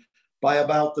mean, by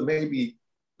about the maybe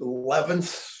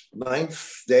 11th,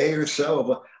 9th day or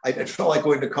so, I felt like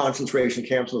going to concentration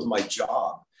camps was my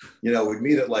job. We'd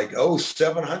meet at like,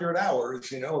 700 hours,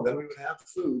 then we would have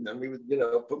food, then we would,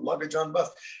 put luggage on bus.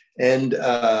 And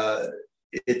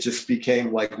it just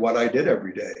became like what I did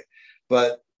every day.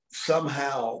 But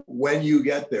somehow when you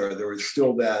get there, there is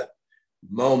still that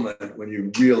moment when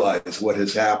you realize what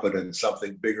has happened and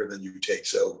something bigger than you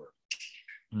takes over.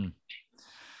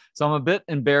 So I'm a bit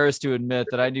embarrassed to admit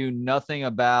that I knew nothing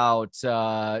about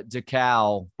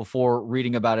Dachau before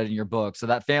reading about it in your book. So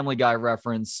that Family Guy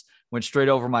reference went straight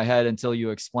over my head until you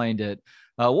explained it.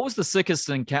 What was the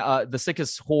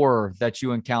sickest horror that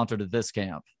you encountered at this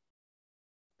camp?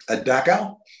 At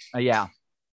Dachau? Yeah.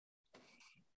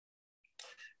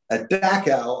 At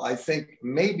Dachau, I think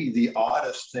maybe the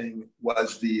oddest thing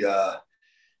was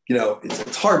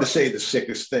it's hard to say the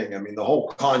sickest thing. I mean, the whole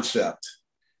concept,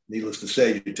 needless to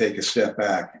say, you take a step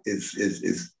back,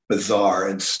 is bizarre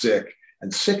and sick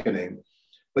and sickening.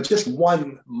 But just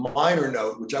one minor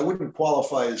note, which I wouldn't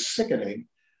qualify as sickening,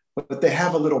 but they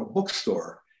have a little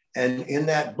bookstore. And in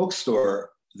that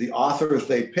bookstore, the authors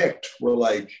they picked were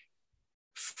like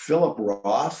Philip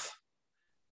Roth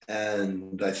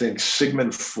and I think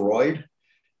Sigmund Freud.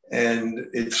 And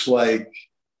it's like,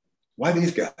 why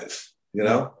these guys?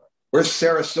 Where's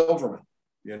Sarah Silverman?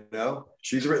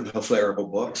 She's written hysterical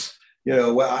books.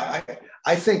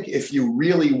 I think if you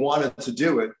really wanted to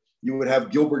do it, you would have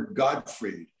Gilbert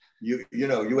Gottfried. You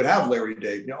would have Larry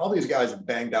David. All these guys have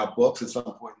banged out books at some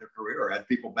point in their career, or had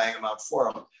people bang them out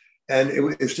for them.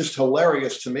 And it's just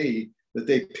hilarious to me that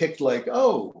they picked like,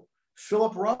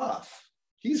 Philip Roth.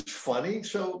 He's funny,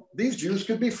 so these Jews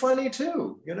could be funny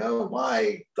too.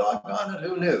 Why? Doggone it,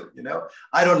 who knew?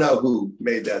 I don't know who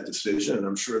made that decision, and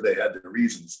I'm sure they had their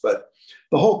reasons. But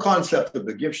the whole concept of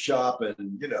the gift shop,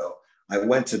 and I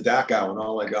went to Dachau and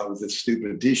all I got was this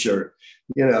stupid T-shirt.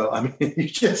 I mean, you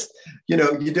just, you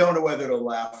don't know whether to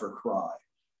laugh or cry.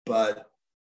 But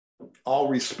all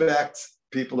respect,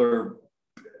 people are,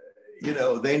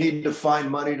 they need to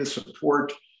find money to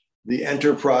support the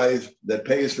enterprise that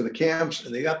pays for the camps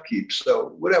and the upkeep.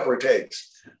 So whatever it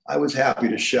takes, I was happy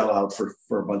to shell out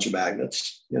for a bunch of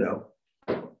magnets,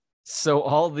 So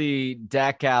all the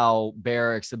Dachau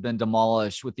barracks have been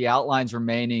demolished, with the outlines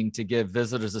remaining to give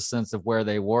visitors a sense of where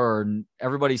they were. And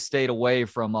everybody stayed away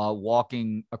from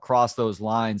walking across those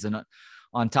lines and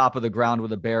on top of the ground where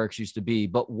the barracks used to be.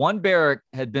 But one barrack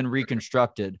had been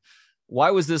reconstructed.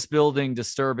 Why was this building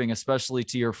disturbing, especially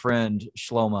to your friend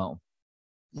Shlomo?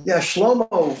 Yeah,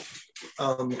 Shlomo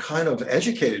kind of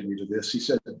educated me to this. He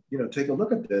said, take a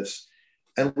look at this.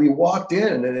 And we walked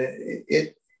in, and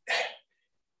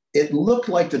it looked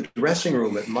like the dressing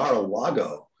room at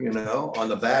Mar-a-Lago, on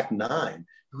the back nine.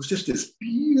 It was just this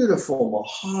beautiful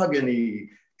mahogany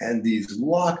and these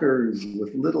lockers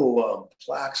with little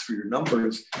plaques for your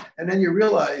numbers. And then you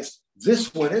realize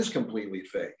this one is completely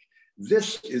fake.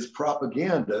 This is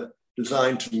propaganda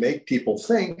designed to make people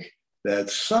think that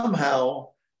somehow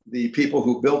the people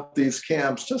who built these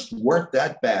camps just weren't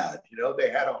that bad. They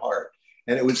had a heart.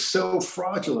 And it was so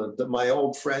fraudulent that my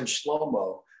old friend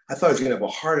Shlomo, I thought he was going to have a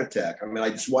heart attack. I mean, I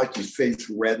just watched his face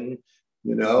redden,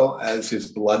 as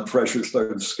his blood pressure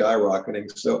started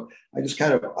skyrocketing. So I just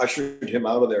kind of ushered him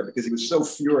out of there because he was so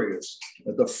furious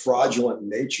at the fraudulent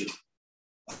nature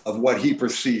of what he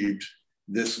perceived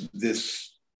this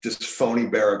phony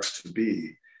barracks to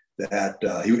be, that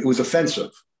it was offensive.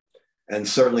 And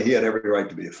certainly he had every right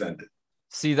to be offended.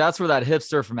 See, that's where that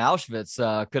hipster from Auschwitz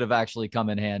could have actually come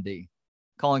in handy.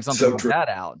 calling something So like true. that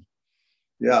out.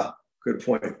 Yeah, good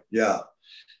point. Yeah.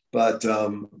 But,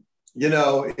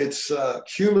 it's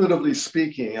cumulatively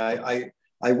speaking, I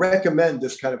recommend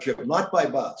this kind of trip, not by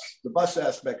bus. The bus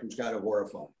aspect was kind of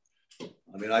horrifying.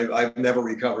 I mean, I've never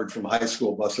recovered from high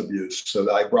school bus abuse,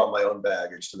 so I brought my own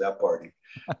baggage to that party.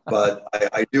 But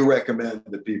I do recommend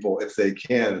that people, if they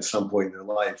can, at some point in their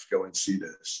life, go and see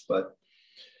this. But,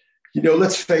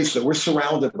 let's face it, we're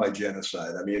surrounded by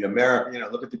genocide. I mean, America,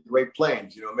 look at the Great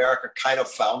Plains. America kind of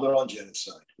founded on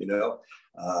genocide,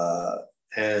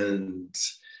 and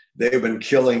they've been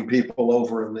killing people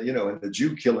over in the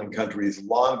Jew killing countries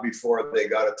long before they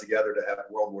got it together to have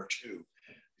World War II.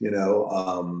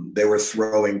 They were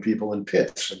throwing people in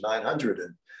pits in 900.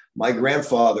 And my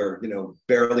grandfather,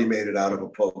 barely made it out of a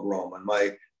pogrom. And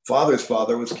my father's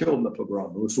father was killed in the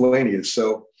pogrom in Lithuania.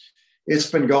 So it's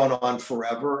been going on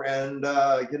forever. And,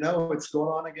 it's going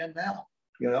on again now,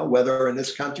 whether in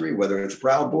this country, whether it's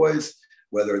Proud Boys,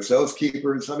 whether it's Oath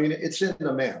Keepers. I mean, it's in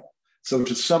the mail. So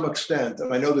to some extent,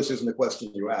 and I know this isn't the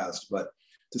question you asked, but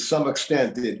to some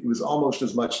extent, it was almost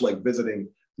as much like visiting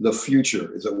the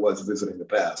future as it was visiting the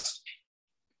past.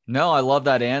 No, I love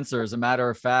that answer. As a matter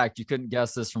of fact, you couldn't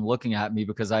guess this from looking at me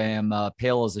because I am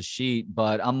pale as a sheet,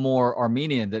 but I'm more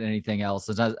Armenian than anything else.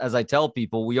 As I tell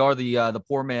people, we are the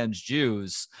poor man's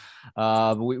Jews.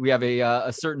 We have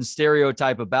a certain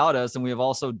stereotype about us, and we have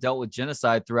also dealt with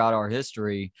genocide throughout our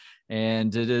history.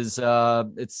 And it's a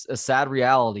sad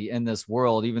reality in this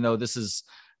world, even though this is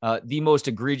the most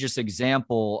egregious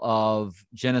example of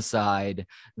genocide,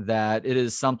 that it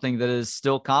is something that is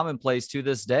still commonplace to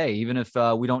this day, even if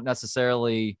we don't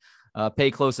necessarily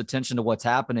pay close attention to what's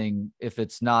happening, if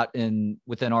it's not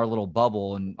within our little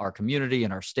bubble and our community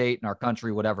and our state and our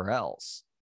country, whatever else.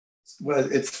 Well,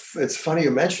 it's funny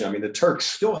you mention. I mean, the Turks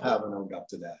still haven't owned up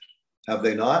to that. Have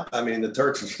they not? I mean, the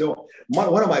Turks are still.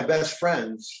 One of my best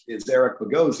friends is Eric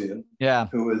Bogosian, yeah,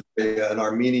 who is an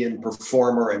Armenian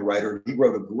performer and writer. He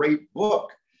wrote a great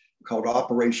book called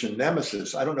Operation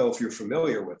Nemesis. I don't know if you're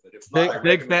familiar with it. If not,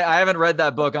 big fan. I haven't read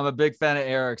that book. I'm a big fan of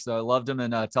Eric's, though. I loved him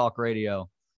in talk radio.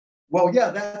 Well,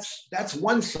 yeah, that's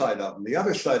one side of him. The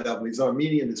other side of him is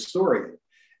Armenian historian,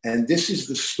 and this is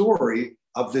the story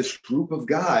of this group of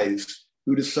guys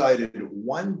who decided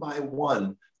one by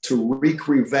one to wreak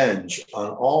revenge on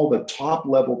all the top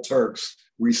level Turks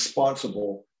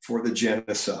responsible for the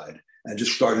genocide, and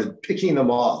just started picking them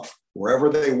off wherever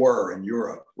they were in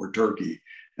Europe or Turkey.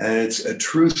 And it's a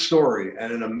true story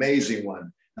and an amazing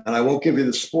one. And I won't give you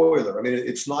the spoiler. I mean,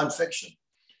 it's nonfiction,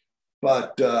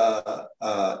 but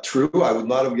true. I would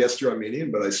not have guessed you're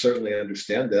Armenian, but I certainly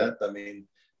understand that. I mean,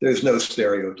 there's no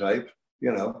stereotype,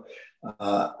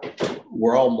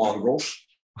 we're all mongrels.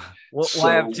 Well, so,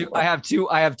 I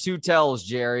have two tells,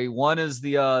 Jerry. One is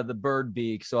the bird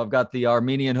beak, so I've got the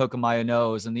Armenian hook in my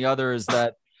nose, and the other is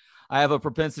that I have a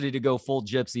propensity to go full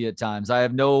gypsy at times. I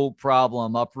have no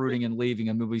problem uprooting and leaving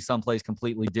and moving someplace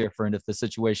completely different if the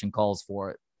situation calls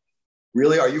for it.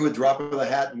 Really? Are you a drop of the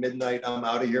hat, midnight, I'm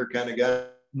out of here kind of guy?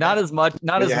 Not as much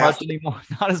anymore.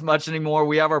 Not as much anymore.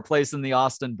 We have our place in the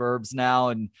Austin Burbs now,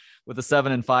 and with a 7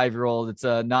 and 5-year-old, it's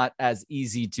not as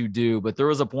easy to do. But there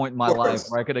was a point in my life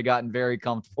where I could have gotten very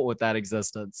comfortable with that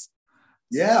existence.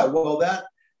 Yeah, well, that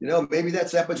maybe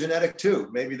that's epigenetic too.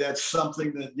 Maybe that's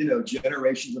something that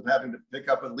generations of having to pick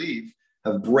up and leave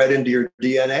have bred into your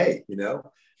DNA.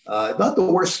 Not the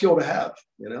worst skill to have.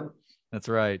 That's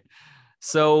right.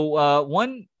 So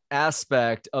one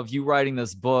aspect of you writing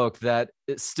this book that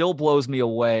it still blows me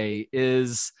away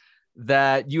is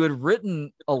that you had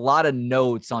written a lot of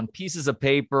notes on pieces of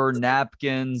paper,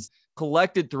 napkins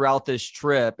collected throughout this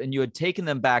trip, and you had taken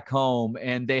them back home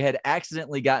and they had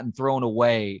accidentally gotten thrown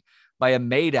away by a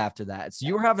maid after that. So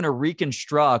you were having to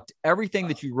reconstruct everything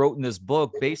that you wrote in this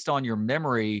book based on your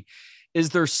memory. Is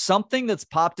there something that's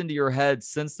popped into your head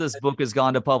since this book has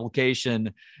gone to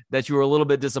publication that you were a little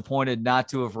bit disappointed not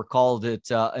to have recalled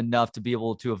it enough to be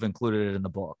able to have included it in the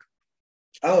book?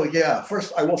 Oh, yeah.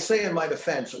 First, I will say in my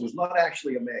defense, it was not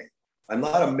actually a maid. I'm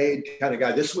not a maid kind of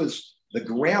guy. This was the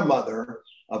grandmother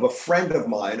of a friend of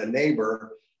mine, a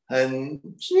neighbor, and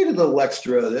she needed a little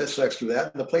extra this, extra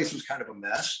that, and the place was kind of a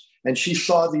mess. And she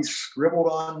saw these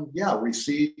scribbled on,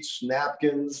 receipts,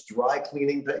 napkins, dry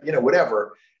cleaning,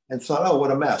 whatever, and thought, oh,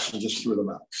 what a mess, and just threw them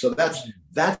out. So that's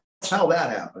how that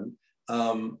happened.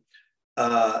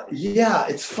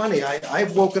 It's funny.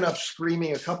 I've woken up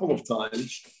screaming a couple of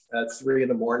times at 3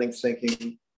 a.m.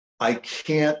 thinking, I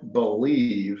can't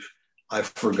believe I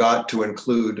forgot to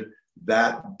include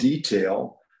that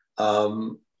detail.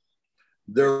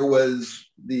 There was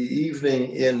the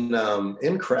evening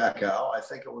in Krakow, I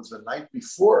think it was the night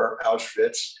before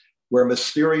Auschwitz, where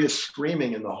mysterious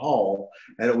screaming in the hall,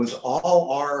 and it was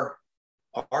all our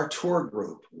tour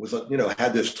group was, you know,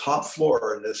 had this top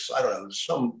floor and this, I don't know,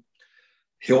 some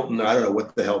Hilton, I don't know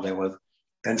what the hell name was.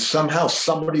 And somehow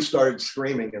somebody started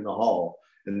screaming in the hall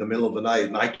in the middle of the night.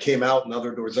 And I came out and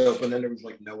other doors open and there was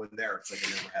like no one there. It's like it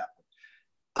never happened.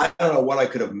 I don't know what I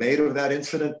could have made of that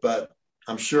incident, but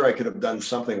I'm sure I could have done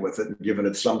something with it and given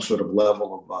it some sort of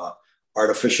level of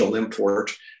artificial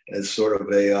import as sort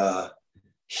of a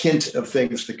hint of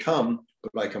things to come,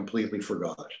 but I completely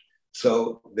forgot.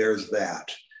 So there's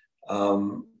that.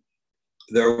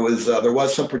 There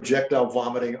was some projectile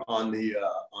vomiting on the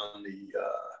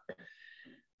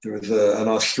there was an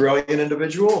Australian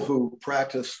individual who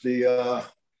practiced the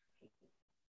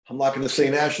I'm not going to say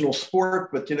national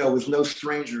sport, but you know, was no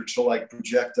stranger to like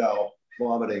projectile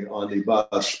vomiting on the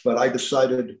bus. But I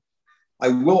decided I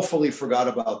willfully forgot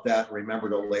about that and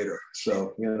remembered it later.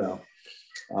 So you know,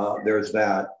 there's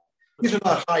that. These are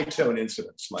not high tone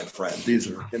incidents, my friend.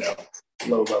 These are, you know,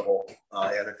 low level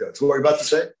anecdotes. What were you about to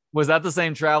say? Was that the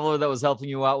same traveler that was helping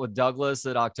you out with Douglas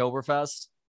at Oktoberfest?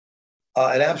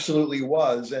 It absolutely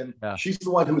was. And yeah. She's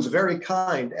the one who was very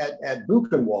kind at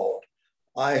Buchenwald.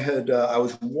 I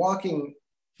was walking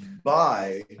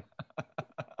by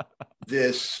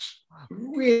this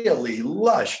really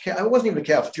lush, it wasn't even a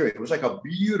cafeteria. It was like a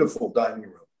beautiful dining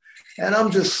room. And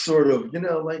I'm just sort of, you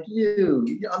know, like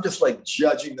I'm just like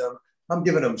judging them. I'm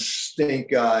giving them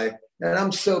stink eye. And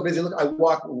I'm so busy. Look, I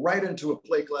walk right into a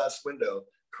plate glass window,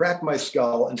 crack my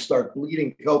skull and start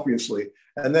bleeding copiously,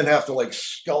 and then have to like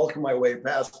skulk my way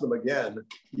past them again,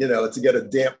 you know, to get a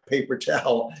damp paper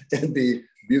towel in the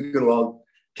Buchenwald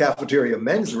cafeteria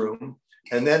men's room.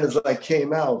 And then as I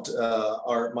came out,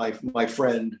 my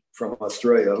friend from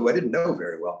Australia, who I didn't know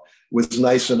very well, was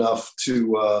nice enough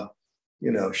to,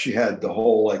 you know, she had the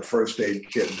whole like first aid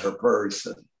kit in her purse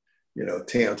and, you know,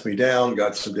 tamped me down,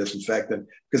 got some disinfectant,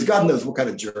 because God knows what kind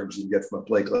of germs you can get from a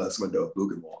plate glass window at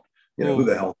Buchenwald. You know, who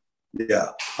the hell?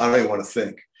 Yeah, I don't even want to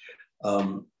think.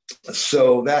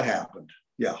 So that happened.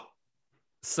 Yeah.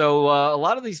 So a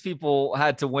lot of these people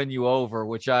had to win you over,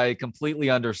 which I completely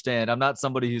understand. I'm not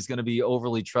somebody who's going to be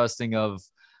overly trusting of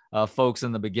folks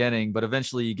in the beginning, but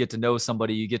eventually you get to know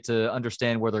somebody, you get to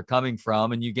understand where they're coming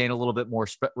from, and you gain a little bit more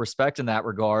respect in that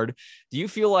regard. Do you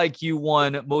feel like you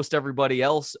won most everybody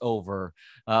else over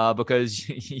because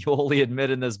you only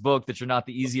admit in this book that you're not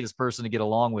the easiest person to get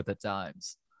along with at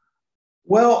times?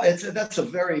 Well, that's an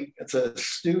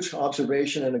astute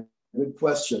observation and a good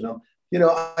question. You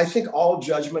know, I think all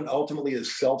judgment ultimately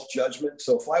is self-judgment.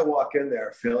 So if I walk in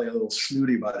there feeling a little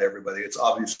snooty about everybody, it's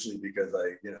obviously because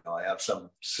I have some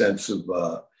sense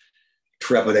of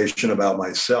trepidation about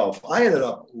myself. I ended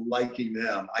up liking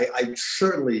them. I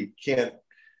certainly can't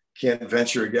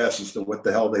venture a guess as to what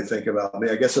the hell they think about me.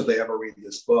 I guess if they ever read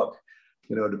this book,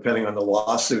 you know, depending on the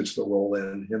lawsuits that roll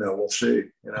in, you know, we'll see.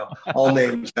 You know, all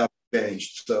names have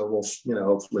changed, so we'll, you know,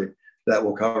 hopefully that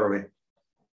will cover me.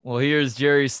 Well, here's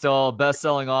Jerry Stahl,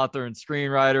 best-selling author and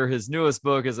screenwriter. His newest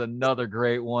book is another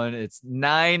great one. It's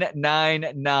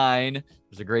 999.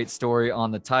 There's a great story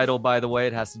on the title, by the way.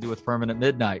 It has to do with Permanent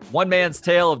Midnight. One man's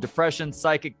tale of depression,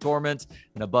 psychic torment,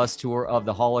 and a bus tour of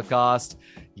the Holocaust.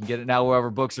 You can get it now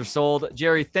wherever books are sold.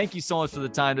 Jerry, thank you so much for the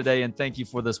time today, and thank you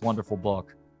for this wonderful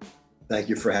book. Thank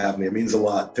you for having me. It means a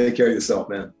lot. Take care of yourself,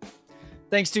 man.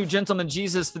 Thanks to Gentleman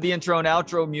Jesus for the intro and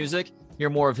outro music. Hear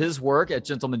more of his work at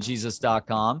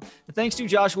gentlemanjesus.com. And thanks to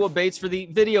Joshua Bates for the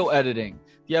video editing.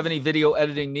 If you have any video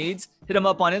editing needs, hit him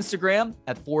up on Instagram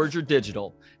at Forager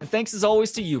Digital. And thanks as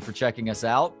always to you for checking us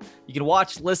out. You can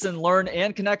watch, listen, learn,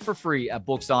 and connect for free at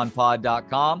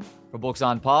booksonpod.com. For Books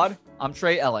on Pod, I'm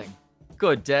Trey Elling.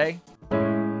 Good day.